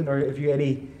horizon, or have you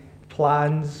any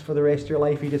plans for the rest of your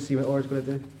life? You just see what Lord's going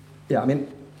to do? Yeah, I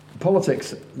mean,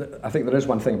 politics, I think there is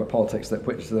one thing about politics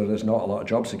which there is not a lot of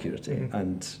job security. Mm-hmm.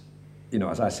 And,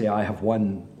 as I say, I have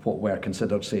won what were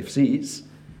considered safe seats.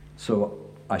 So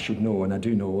I should know, and I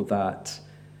do know that,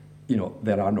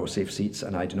 there are no safe seats,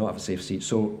 and I do not have a safe seat.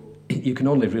 So you can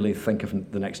only really think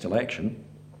of the next election.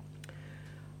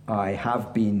 I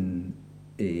have been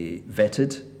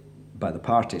vetted by the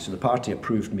party. So the party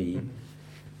approved me,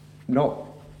 not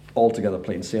altogether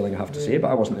plain sailing, I have to say, but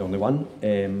I wasn't the only one.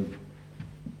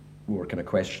 We were kind of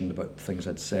questioned about things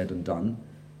I'd said and done.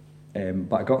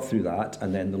 But I got through that,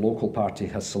 and then the local party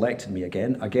has selected me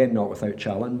again not without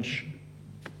challenge.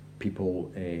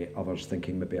 People, others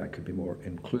thinking maybe I could be more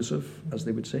inclusive, as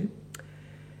they would say.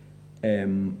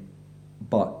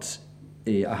 But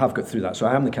I have got through that. So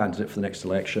I am the candidate for the next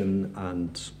election,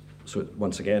 and so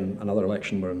once again, another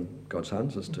election, we're in God's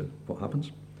hands as to what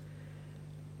happens.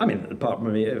 I mean, apart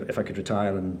from maybe if I could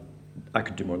retire and I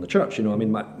could do more in the church, I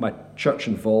mean, my church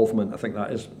involvement, I think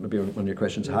that is maybe one of your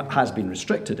questions, has been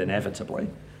restricted inevitably.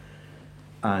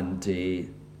 And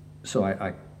so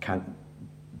I can't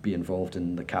be involved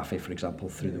in the cafe, for example,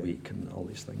 through the week and all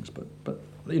these things. But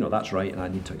that's right, and I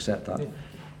need to accept that.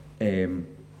 Yeah.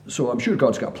 So I'm sure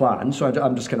God's got a plan, so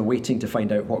I'm just kind of waiting to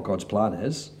find out what God's plan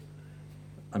is.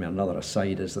 I mean, another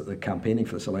aside is that the campaigning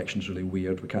for this election is really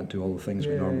weird. We can't do all the things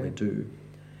we normally do.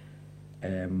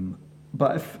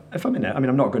 But if I'm in it, I mean,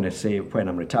 I'm not going to say when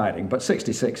I'm retiring, but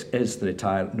 66 is the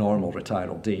normal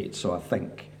retiral date, so I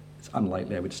think it's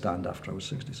unlikely I would stand after I was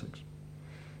 66.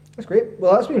 That's great.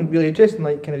 Well, that's been really interesting,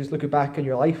 kind of just looking back in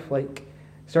your life,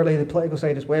 certainly the political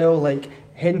side as well,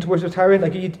 heading towards retiring. Are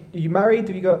you married?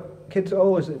 Have you got kids at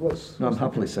all? No, I'm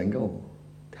happily single.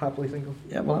 Happily single?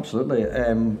 Yeah, well, absolutely.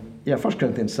 1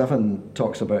 Corinthians 7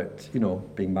 talks about,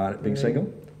 being married, being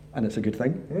single, and it's a good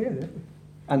thing. Yeah, definitely.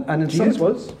 And Jesus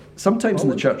was. Sometimes in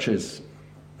the churches,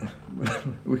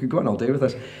 we could go on all day with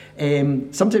this.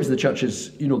 Sometimes in the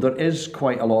churches, there is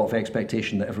quite a lot of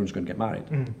expectation that everyone's going to get married.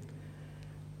 Mm.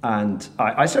 And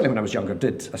I certainly, when I was younger,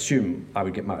 did assume I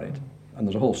would get married. And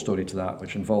there's a whole story to that,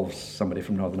 which involves somebody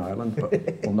from Northern Ireland, but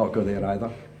we'll not go there either.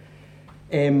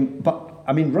 But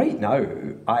I mean, right now,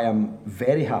 I am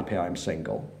very happy I'm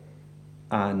single,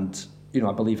 and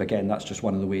I believe again that's just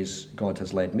one of the ways God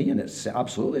has led me, and it's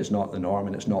not the norm,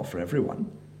 and it's not for everyone.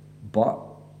 But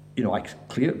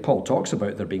Paul talks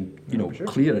about there being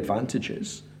clear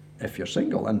advantages if you're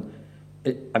single, and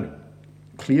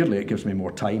clearly it gives me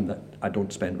more time that I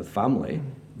don't spend with family.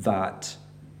 That,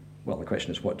 well, the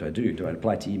question is, what do I do? Do I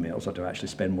reply to emails, or do I actually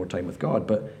spend more time with God?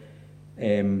 But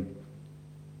I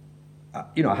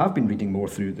have been reading more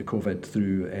through the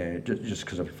COVID, just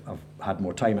because I've had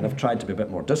more time, and I've tried to be a bit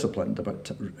more disciplined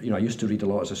about. I used to read a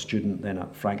lot as a student. Then,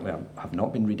 frankly, I have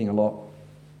not been reading a lot,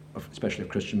 especially of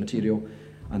Christian material.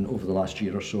 And over the last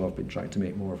year or so, I've been trying to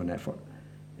make more of an effort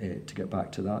to get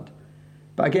back to that.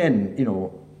 But again,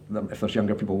 if there's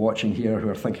younger people watching here who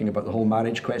are thinking about the whole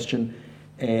marriage question,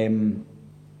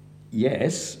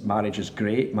 yes, marriage is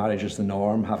great. Marriage is the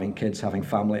norm. Having kids, having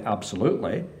family,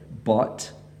 absolutely.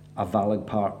 But a valid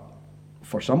part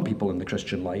for some people in the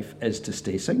Christian life is to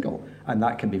stay single. And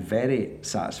that can be very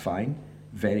satisfying,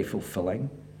 very fulfilling.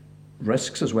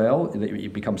 Risks as well. You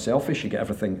become selfish. You get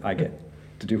everything. I get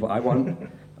to do what I want,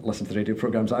 listen to the radio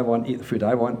programs I want, eat the food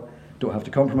I want, don't have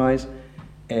to compromise.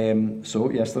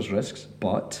 So yes, there's risks,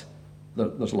 but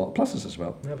there's a lot of pluses as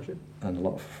well. Yeah, for sure. And a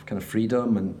lot of kind of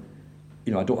freedom, and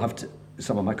I don't have to.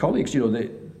 Some of my colleagues,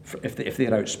 if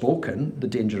they're outspoken, the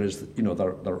danger is that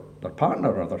their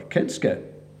partner or their kids get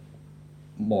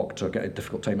mocked or get a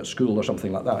difficult time at school or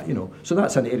something like that. So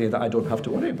that's an area that I don't have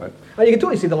to worry about. And you can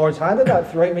totally see the Lord's hand in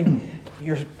that throughout. I mean,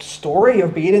 your story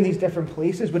of being in these different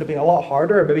places would have been a lot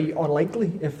harder, maybe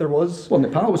unlikely, if there was. Well,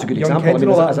 Nepal was a good example. I mean,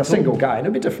 as a single guy, and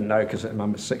it'd be different now because I'm in my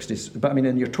 60s. But I mean,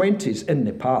 in your 20s in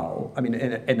Nepal, I mean,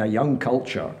 in a young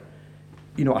culture,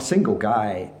 a single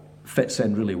guy fits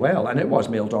in really well, and it was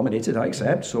male dominated, I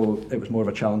accept. So it was more of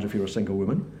a challenge if you were a single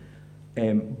woman.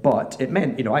 But it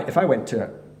meant, if I went to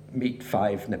meet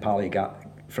 5 Nepali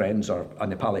friends or a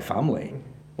Nepali family,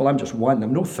 well, I'm just one.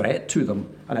 I'm no threat to them,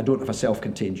 and I don't have a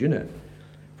self-contained unit.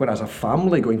 Whereas a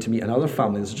family going to meet another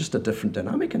family, there's just a different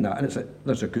dynamic in that, and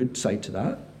there's a good side to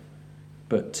that.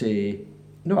 But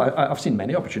no, I've seen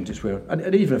many opportunities where,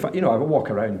 and even if I walk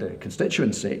around the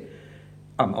constituency,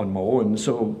 I'm on my own,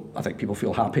 so I think people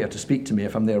feel happier to speak to me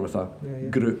if I'm there with a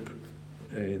group.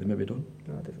 They maybe don't.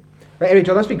 No, right, anyway,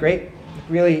 John, that's been great.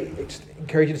 Really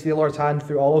encouraging to see the Lord's hand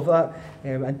through all of that.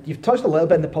 And you've touched a little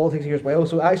bit in the politics here as well.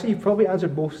 So actually, you've probably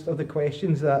answered most of the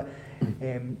questions that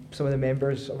some of the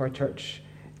members of our church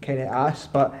kind of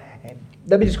asked. But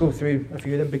let me just go through a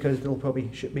few of them because they'll probably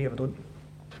shoot me if I don't.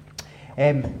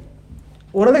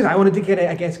 One of the things I wanted to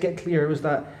get clear was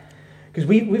that, because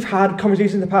we've had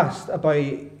conversations in the past about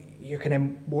your kind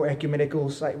of more ecumenical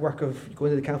work of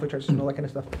going to the Catholic churches and all that kind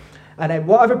of stuff. And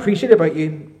what I've appreciated about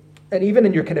you, and even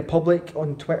in your kind of public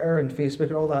on Twitter and Facebook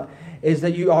and all that, is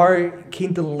that you are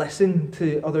keen to listen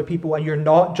to other people, and you're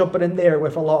not jumping in there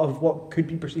with a lot of what could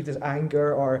be perceived as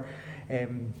anger or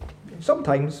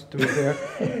sometimes, to be fair.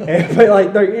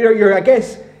 But you're I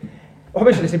guess, how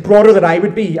much should I say, broader than I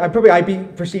would be. I'd be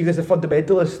perceived as a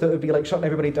fundamentalist that would be like shutting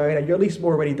everybody down, and you're at least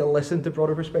more ready to listen to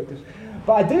broader perspectives.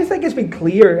 But I do think it's been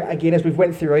clear, again, as we've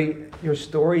went throughout your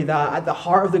story, that at the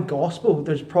heart of the gospel,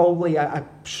 there's probably a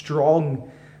strong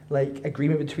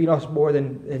agreement between us more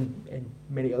than in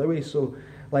many other ways. So,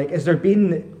 has there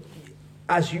been,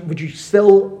 would you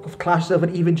still class yourself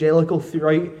an evangelical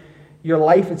throughout your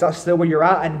life? Is that still where you're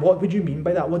at? And what would you mean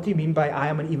by that? What do you mean by I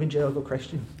am an evangelical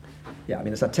Christian? Yeah, I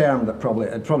mean, it's a term that probably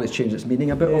has changed its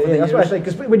meaning a bit over the years. That's what I think,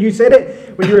 because when you said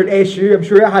it, when you were at SU, I'm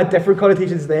sure it had different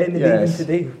connotations then than even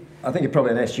today. I think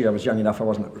probably in SU I was young enough I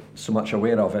wasn't so much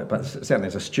aware of it, but certainly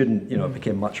as a student, it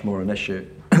became much more an issue.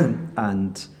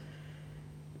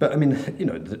 But I mean,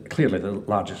 clearly the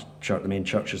largest church, the main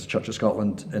church, is the Church of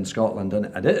Scotland in Scotland,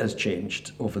 and it has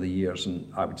changed over the years,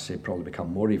 and I would say probably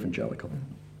become more evangelical.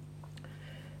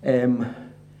 I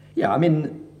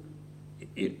mean,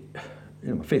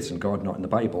 my faith's in God, not in the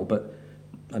Bible,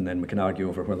 and then we can argue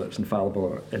over whether it's infallible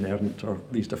or inerrant or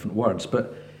these different words.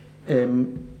 But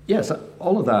yes,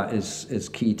 all of that is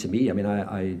key to me. I mean,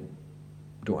 I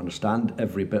don't understand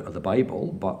every bit of the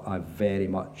Bible, but I very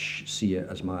much see it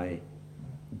as my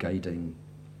guiding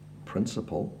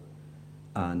principle.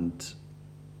 And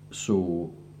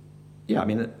so, I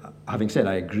mean, having said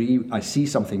I agree, I see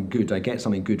something good, I get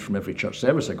something good from every church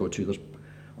service I go to. There's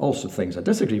also things I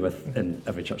disagree with in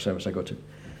every church service I go to,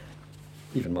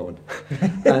 even my own.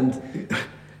 And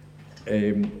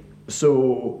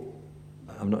so,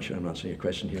 I'm not sure I'm answering your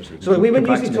question here. So we would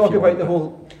usually talk about the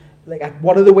whole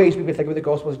one of the ways we would think about the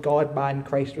gospel is God, man,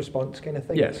 Christ response kind of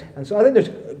thing. Yes. And so I think there's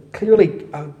clearly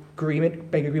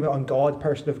big agreement on God,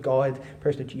 person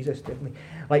of Jesus, definitely.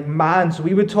 Like man, so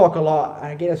we would talk a lot,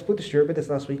 and again I spoke to Stuart about this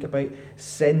last week, about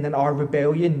sin and our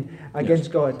rebellion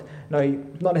against God. Now,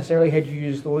 not necessarily had you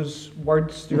use those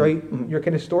words throughout your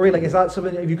kind of story. Like, is that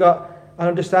something, have you got an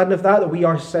understanding of that we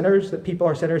are sinners, that people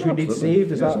are sinners who need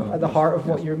saved? Is that at the heart of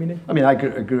what you're meaning? I mean, I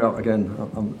grew up, again,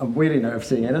 I'm wary now of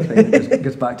saying anything. It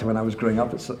goes back to when I was growing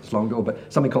up, it's long ago,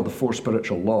 but something called the Four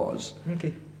Spiritual Laws,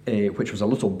 which was a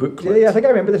little booklet. Yeah, I think I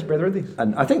remember this brother.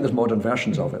 And I think there's modern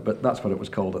versions of it, but that's what it was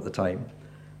called at the time.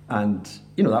 And,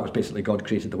 that was basically God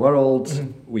created the world,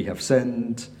 we have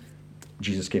sinned,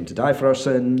 Jesus came to die for our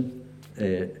sin,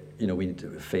 we need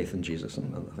to have faith in Jesus,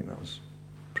 and I think that was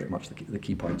pretty much the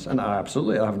key points. And I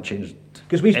haven't changed.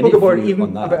 Because we spoke about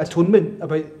about atonement,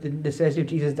 about the necessity of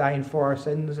Jesus dying for our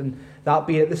sins, and that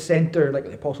being at the centre, like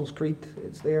the Apostles' Creed,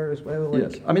 it's there as well.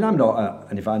 Yes, I mean, I'm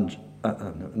not an evangelist,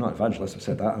 I've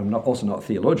said that, and I'm also not a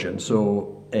theologian,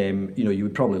 so, you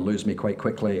would probably lose me quite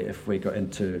quickly if we got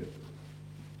into,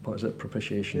 what is it,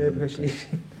 propitiation? Yeah,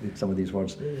 propitiation. Some of these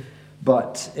words. Yeah.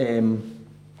 But,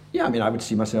 I would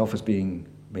see myself as being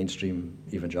mainstream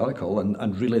evangelical,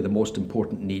 and really the most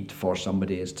important need for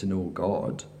somebody is to know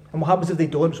God. And what happens if they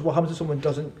don't? So what happens if someone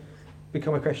doesn't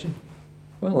become a Christian?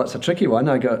 Well, that's a tricky one.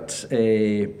 I got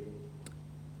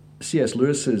C.S.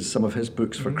 Lewis's, some of his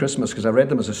books for Christmas, because I read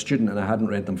them as a student and I hadn't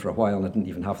read them for a while, and I didn't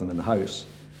even have them in the house.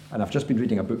 And I've just been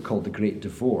reading a book called The Great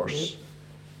Divorce.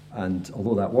 And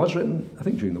although that was written, I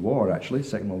think during the war actually,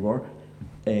 Second World War,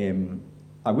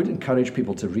 I would encourage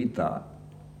people to read that,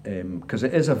 because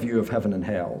it is a view of heaven and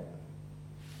hell,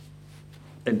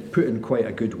 and put in quite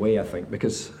a good way, I think,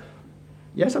 because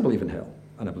yes, I believe in hell,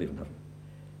 and I believe in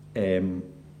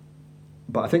heaven.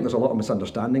 But I think there's a lot of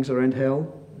misunderstandings around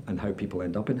hell and how people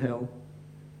end up in hell.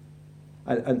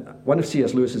 And one of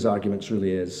C.S. Lewis's arguments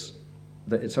really is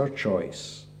that it's our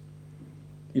choice.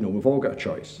 We've all got a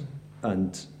choice,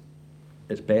 and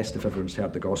it's best if everyone's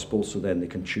heard the gospel, so then they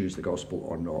can choose the gospel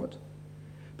or not.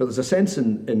 But there's a sense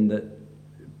in that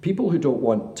people who don't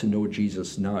want to know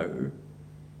Jesus now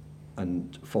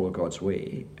and follow God's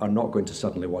way are not going to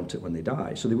suddenly want it when they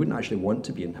die. So they wouldn't actually want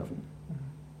to be in heaven,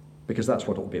 because that's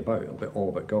what it'll be about. It'll be all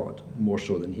about God, more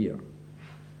so than here.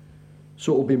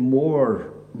 So it'll be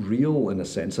more real in a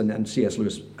sense. And C.S.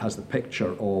 Lewis has the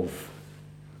picture of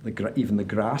even the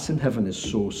grass in heaven is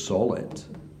so solid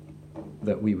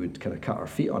that we would kind of cut our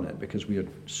feet on it because we are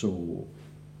so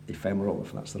ephemeral,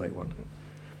 if that's the right word.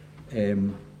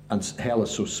 And hell is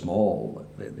so small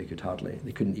that they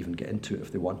couldn't even get into it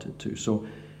if they wanted to. So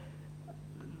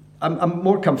I'm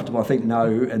more comfortable, I think, now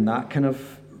in that kind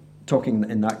of talking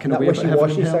in that kind of way about heaven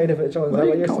and hell. Side of it, John, well,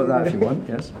 you can call it that if you want,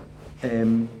 yes.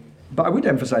 But I would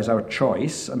emphasise our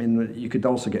choice. I mean, you could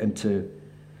also get into,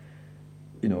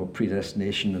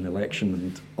 predestination and election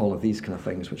and all of these kind of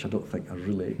things, which I don't think I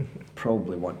really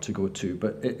probably want to go to.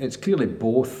 But it's clearly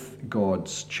both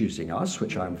God's choosing us,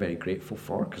 which I'm very grateful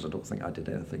for, because I don't think I did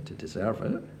anything to deserve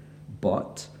it.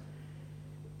 But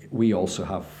we also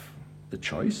have the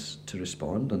choice to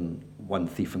respond, and one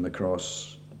thief on the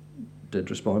cross did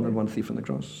respond, and one thief on the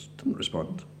cross didn't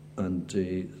respond. And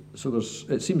so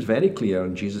it seems very clear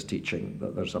in Jesus' teaching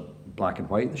that there's a black and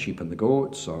white, the sheep and the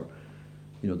goats, or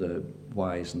the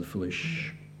wise and the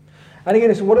foolish. And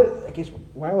again, so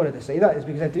why I wanted to say that is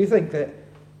because I do think that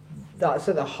that's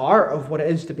at the heart of what it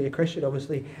is to be a Christian,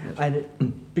 obviously. Yes.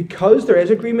 And because there is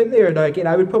agreement there, now again,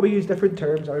 I would probably use different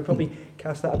terms, I would probably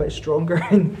cast that a bit stronger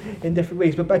in different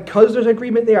ways, but because there's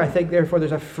agreement there, I think therefore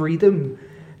there's a freedom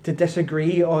to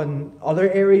disagree on other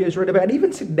areas right about, and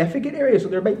even significant areas. So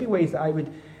there might be ways that I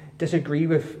would disagree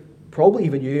with probably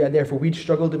even you, and therefore we'd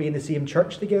struggle to be in the same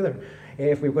church together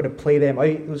if we were going to play them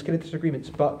out, those kind of disagreements.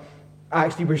 But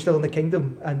actually we're still in the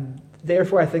kingdom, and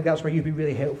therefore I think that's where you'd be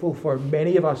really helpful for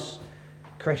many of us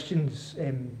Christians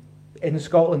in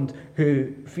Scotland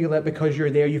who feel that because you're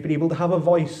there you've been able to have a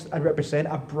voice and represent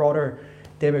a broader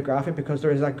demographic, because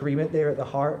there is agreement there at the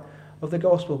heart of the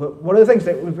gospel. But one of the things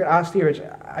that we've been asked here, which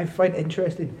I find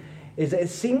interesting, is that it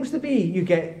seems to be you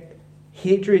get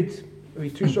hatred, maybe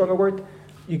too strong a word,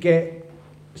 you get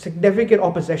significant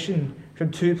opposition from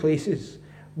two places.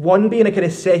 One being a kind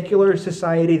of secular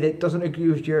society that doesn't agree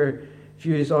with your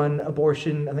views on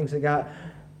abortion and things like that.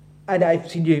 And I've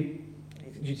seen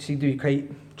you seem to be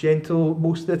quite gentle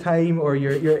most of the time, or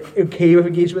you're okay with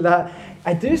engaging with that.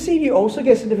 I do see you also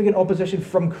get significant opposition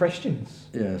from Christians.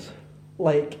 Yes.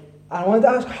 I wanted to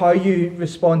ask how you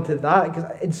respond to that,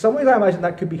 because in some ways I imagine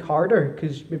that could be harder,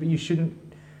 because maybe you shouldn't.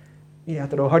 Yeah, I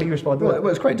don't know. How do you respond to that? Well,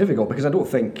 it's quite difficult, because I don't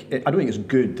think it's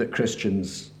good that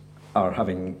Christians are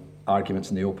having arguments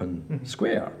in the open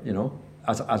square,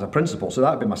 as a principle. So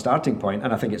that would be my starting point,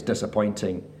 and I think it's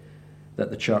disappointing that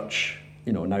the church,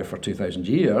 now for 2,000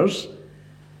 years,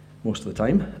 most of the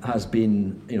time, has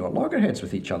been, at loggerheads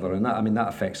with each other, and that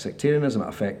affects sectarianism, it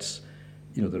affects,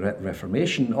 the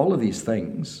Reformation, all of these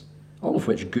things, all of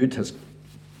which good has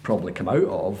probably come out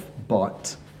of,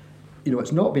 but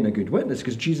it's not been a good witness,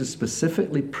 because Jesus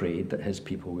specifically prayed that his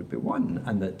people would be one,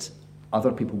 and that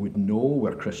other people would know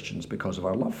we're Christians because of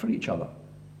our love for each other.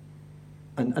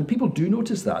 And people do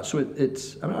notice that. So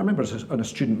I remember on a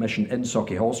student mission in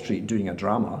Sauchiehall Street doing a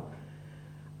drama,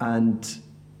 and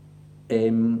I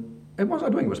don't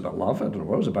think it was about love, I don't know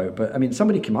what it was about, but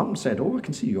somebody came up and said, "Oh, I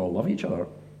can see you all love each other,"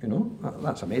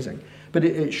 that's amazing. But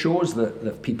it shows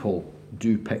that people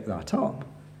do pick that up.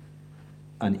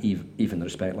 And even the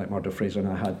respect like Murdo Fraser and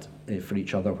I had for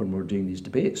each other when we were doing these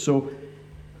debates. So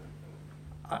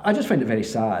I just find it very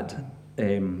sad,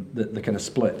 the kind of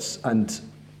splits, and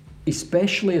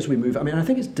especially as we move, I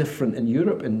think it's different in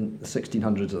Europe in the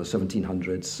 1600s or the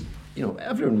 1700s,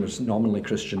 everyone was nominally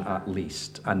Christian at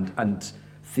least, and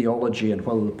theology and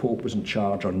whether the Pope was in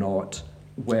charge or not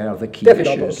were the key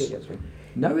issues. Okay,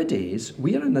 Nowadays,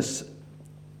 we are in this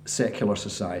secular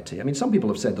society. Some people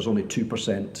have said there's only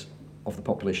 2% of the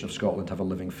population of Scotland have a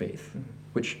living faith,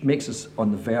 which makes us on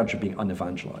the verge of being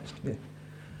unevangelised. Yeah.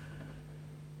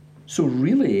 So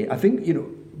really, I think,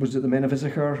 was it the men of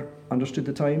Issachar understood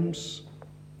the times?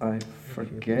 I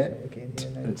forget.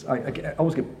 I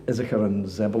always get Issachar and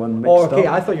Zebulun mixed up. Oh, okay,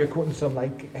 I thought you were quoting some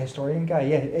historian guy.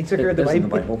 Yeah, Issachar, the Bible.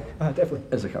 Bible. Definitely.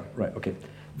 Issachar, right, okay.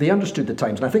 They understood the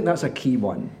times, and I think that's a key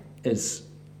one, is,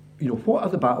 what are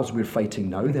the battles we're fighting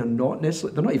now? They're not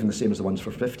even the same as the ones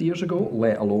for 50 years ago,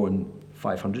 let alone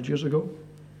 500 years ago.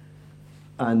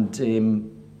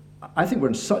 And I think we're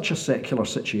in such a secular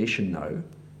situation now,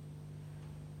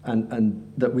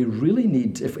 and that we really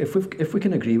need, if we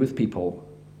can agree with people,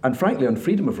 and frankly on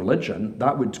freedom of religion,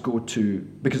 that would go to,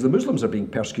 because the Muslims are being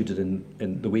persecuted in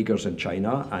the Uyghurs in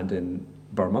China and in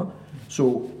Burma,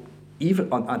 so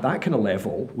even at that kind of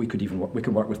level, we can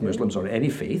work with Muslims or any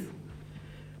faith.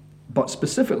 But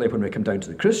specifically when we come down to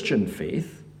the Christian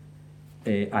faith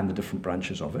and the different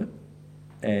branches of it,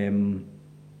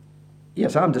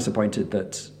 yes, I'm disappointed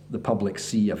that the public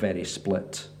see a very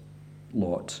split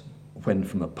lot, when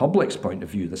from the public's point of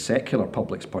view, the secular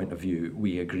public's point of view,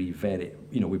 we agree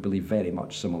we believe very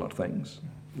much similar things,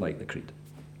 like the creed.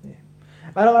 Yeah.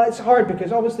 I know it's hard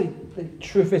because obviously the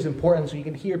truth is important, so you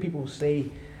can hear people say,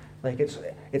 like,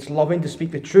 it's loving to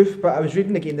speak the truth, but I was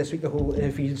reading again this week the whole,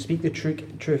 if you speak the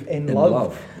truth in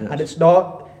love. Yes. And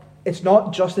it's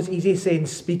not just as easy as saying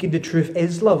speaking the truth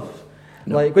is love,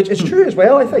 No. which is true as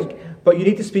well, I think. But you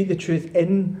need to speak the truth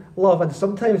in love, and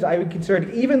sometimes I would consider,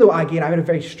 even though again I have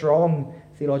very strong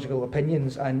theological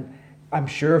opinions, and I'm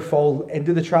sure fall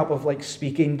into the trap of like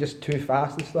speaking just too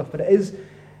fast and stuff. But it is,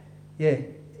 yeah.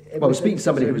 Well, I was speaking to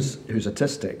somebody who's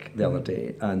autistic the other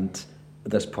day, and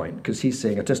at this point, because he's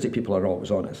saying autistic people are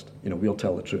always honest, we'll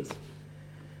tell the truth.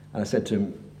 And I said to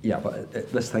him, yeah, but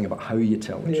this thing about how you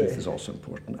tell the truth is also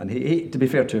important. And he, to be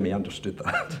fair to him, he understood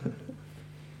that.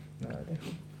 No,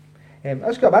 definitely.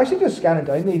 That's good. I'm actually just scanning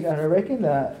down these, and I reckon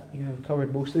that you have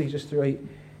covered most of these just throughout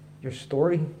your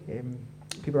story.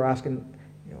 People are asking,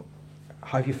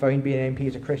 how have you found being an MP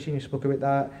as a Christian? You spoke about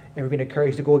that. Ever been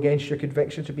encouraged to go against your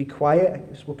convictions, to be quiet?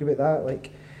 You spoke about that.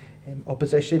 Like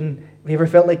opposition. Have you ever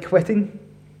felt like quitting?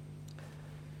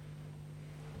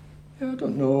 Yeah, I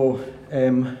don't know.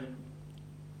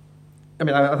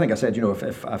 I think I said,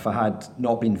 if I had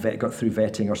not got through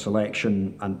vetting or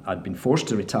selection and I'd been forced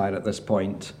to retire at this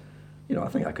point, I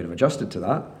think I could have adjusted to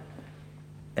that.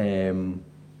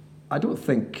 I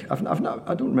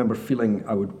don't remember feeling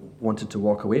I wanted to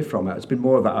walk away from it. It's been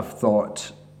more that I've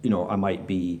thought, I might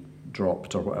be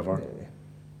dropped or whatever.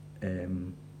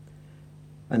 And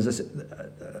as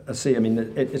I say,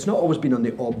 it's not always been on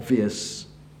the obvious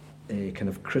kind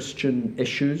of Christian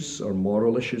issues or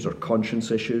moral issues or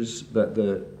conscience issues that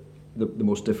the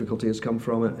most difficulty has come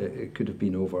from it. It could have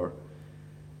been over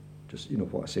just,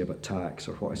 what I say about tax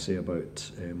or what I say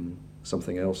about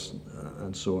something else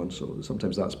and so on. So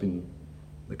sometimes that's been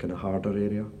the kind of harder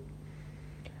area.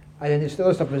 And then the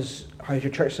other stuff was, how does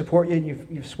your church support you?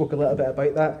 You've spoke a little bit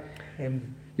about that.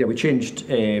 Yeah, we changed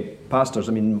pastors.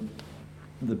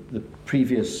 The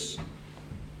previous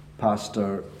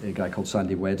pastor, a guy called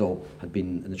Sandy Weddell, had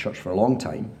been in the church for a long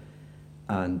time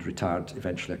and retired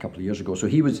eventually a couple of years ago. So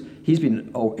he was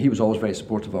always very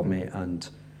supportive of me. And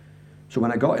so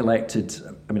when I got elected,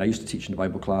 I used to teach in the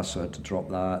Bible class, so I had to drop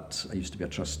that. I used to be a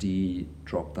trustee,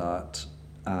 dropped that.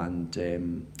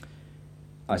 And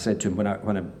I said to him, when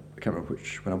I can't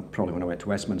remember probably when I went to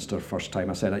Westminster first time,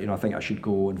 I said, I think I should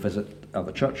go and visit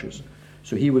other churches.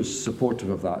 So he was supportive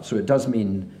of that. So it does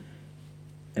mean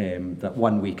that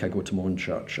 1 week I go to my own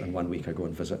church and 1 week I go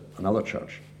and visit another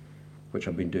church, which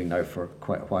I've been doing now for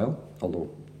quite a while, although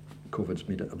COVID's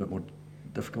made it a bit more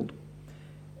difficult.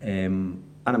 And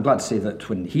I'm glad to say that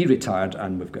when he retired,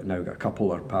 and we've now got a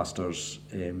couple of pastors,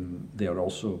 they are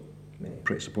also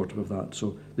pretty supportive of that.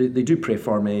 So they do pray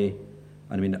for me.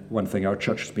 And I mean, one thing our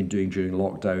church has been doing during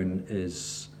lockdown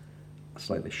is a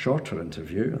slightly shorter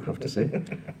interview, I have to say,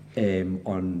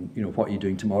 on what are you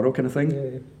doing tomorrow kind of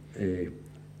thing.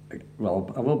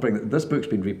 Well, I will bring this book's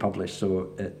been republished,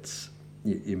 so it's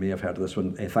you may have heard of this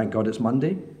one. Thank God It's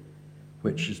Monday,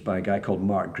 which is by a guy called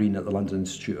Mark Green at the London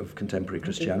Institute of Contemporary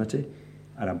Christianity,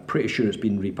 and I'm pretty sure it's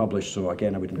been republished. So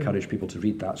again, I would encourage people to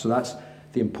read that. So that's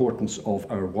the importance of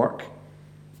our work,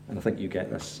 and I think you get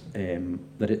this,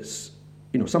 that it's,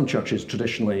 some churches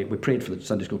traditionally, we prayed for the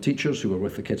Sunday school teachers who were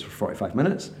with the kids for 45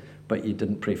 minutes, but you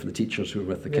didn't pray for the teachers who were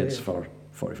with the kids for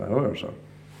 45 hours, or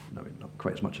no, not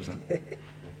quite as much as that.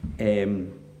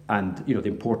 And the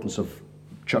importance of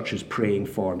churches praying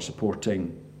for and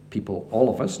supporting people,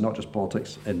 all of us, not just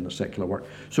politics, in the secular work.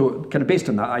 So kind of based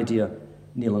on that idea,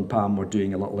 Neil and Pam were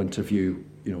doing a little interview,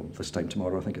 this time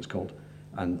tomorrow, I think it's called.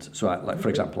 And so, for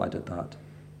example, I did that.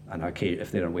 And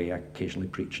if they're away, I occasionally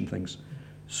preach and things.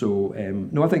 So,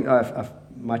 no, I think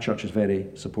my church is very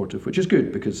supportive, which is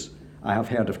good, because I have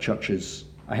heard of churches.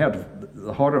 I heard of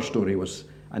the horror story was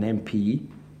an MP,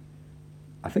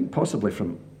 I think possibly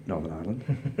from Northern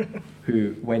Ireland,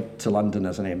 who went to London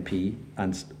as an MP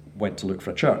and went to look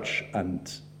for a church.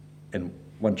 And in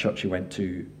one church he went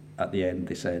to, at the end,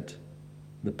 they said,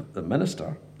 the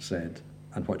minister said,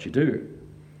 "And what do you do?"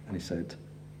 And he said,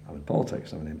 "I'm in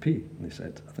politics, I'm an MP." And they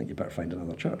said, "I think you better find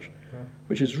another church." Yeah.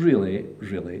 Which is really,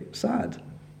 really sad.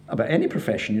 About any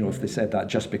profession, if they said that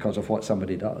just because of what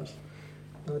somebody does.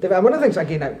 David, one of the things,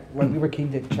 again, when we were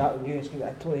keen to chat with you,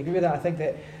 I totally agree with that. I think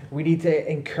that we need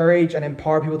to encourage and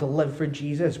empower people to live for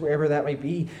Jesus, wherever that might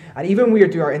be. And even when we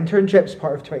do our internships,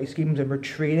 part of 20 Schemes, and we're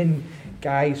training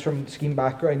guys from scheme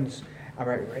backgrounds, and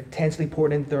we're intensely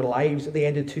pouring into their lives at the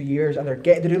end of 2 years, and they're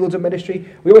getting to do loads of ministry,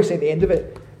 we always say at the end of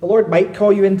it, the Lord might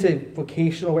call you into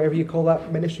vocational, whatever you call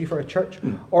that, ministry for a church,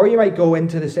 or you might go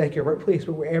into the secular workplace,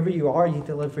 but wherever you are, you need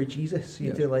to live for Jesus.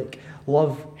 You need to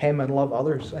love Him and love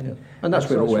others. And that's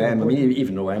where OM,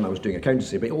 even OM, I was doing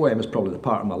accountancy, but OM is probably the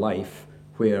part of my life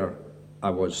where I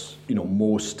was,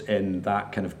 most in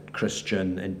that kind of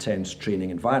Christian, intense training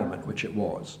environment, which it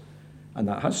was. And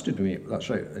that has stood me,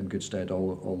 that's right, in good stead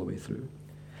all the way through.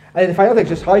 And the final thing is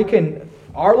just how can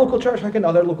our local church, how can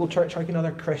other local church, how can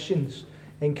other Christians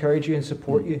encourage you and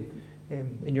support you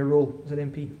in your role as an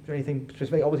MP? Is there anything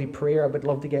specific? Obviously prayer, I would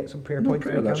love to get some prayer points.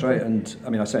 Prayer, that's right. And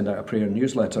I send out a prayer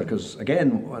newsletter because,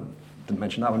 again, I didn't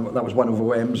mention that one, that was one of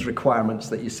OM's requirements,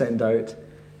 that you send out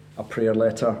a prayer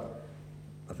letter.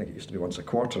 I think it used to be once a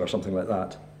quarter or something like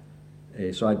that.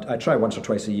 So I try once or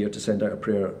twice a year to send out a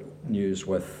prayer news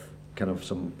with kind of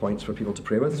some points for people to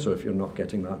pray with. So if you're not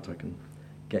getting that, I can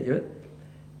get you it.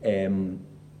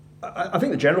 I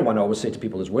think the general one I always say to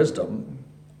people is wisdom.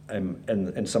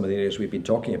 In some of the areas we've been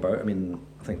talking about. I mean,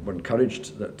 I think we're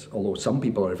encouraged that although some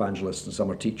people are evangelists and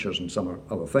some are teachers and some are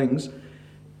other things,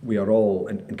 we are all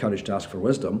encouraged to ask for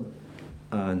wisdom.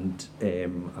 And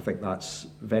I think that's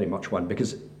very much one,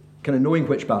 because kind of knowing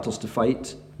which battles to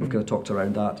fight, we've kind of talked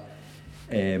around that.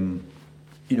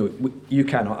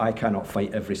 I cannot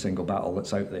fight every single battle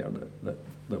that's out there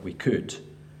that we could.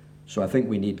 So I think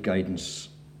we need guidance,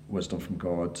 wisdom from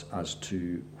God as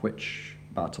to which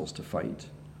battles to fight.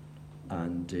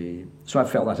 And so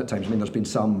I've felt that at times. I mean, there's been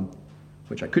some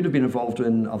which I could have been involved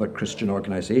in, other Christian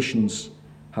organisations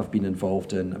have been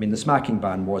involved in. I mean, the smacking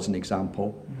ban was an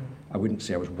example. I wouldn't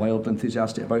say I was wildly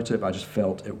enthusiastic about it, but I just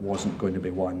felt it wasn't going to be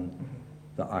one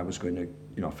that I was going to,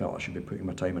 I felt I should be putting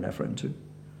my time and effort into.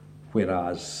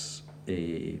 Whereas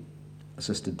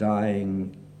assisted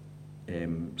dying,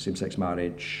 same-sex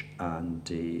marriage, and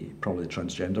probably the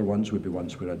transgender ones would be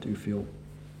ones where I do feel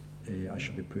I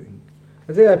should be putting.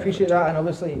 I think I appreciate that, and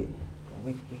obviously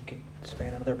we could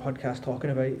spend another podcast talking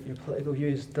about your political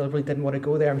views. Deliberately didn't want to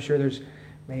go there. I'm sure there's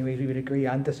many ways we would agree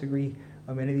and disagree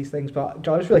on many of these things, but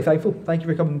John, I'm just really thankful. Thank you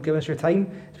for coming and giving us your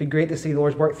time. It's been great to see the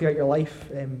Lord's work throughout your life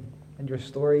and your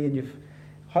story, and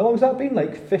how long has that been?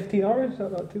 Like 15 hours? Is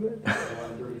that not too bad?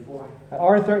 An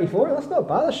hour and 34? That's not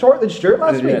bad. That's shorter than Stuart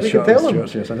last week. We could tell him.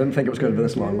 Yes, I didn't think it was going to be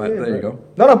this long, but there you go.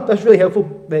 No, that's really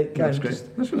helpful. That's great.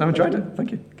 I've enjoyed it.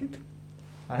 Thank you. Good.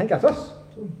 I think that's us.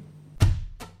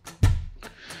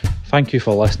 Thank you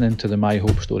for listening to the My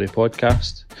Hope Story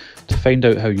podcast. To find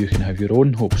out how you can have your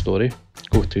own hope story,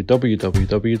 go to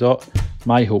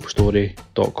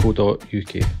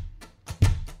www.myhopestory.co.uk.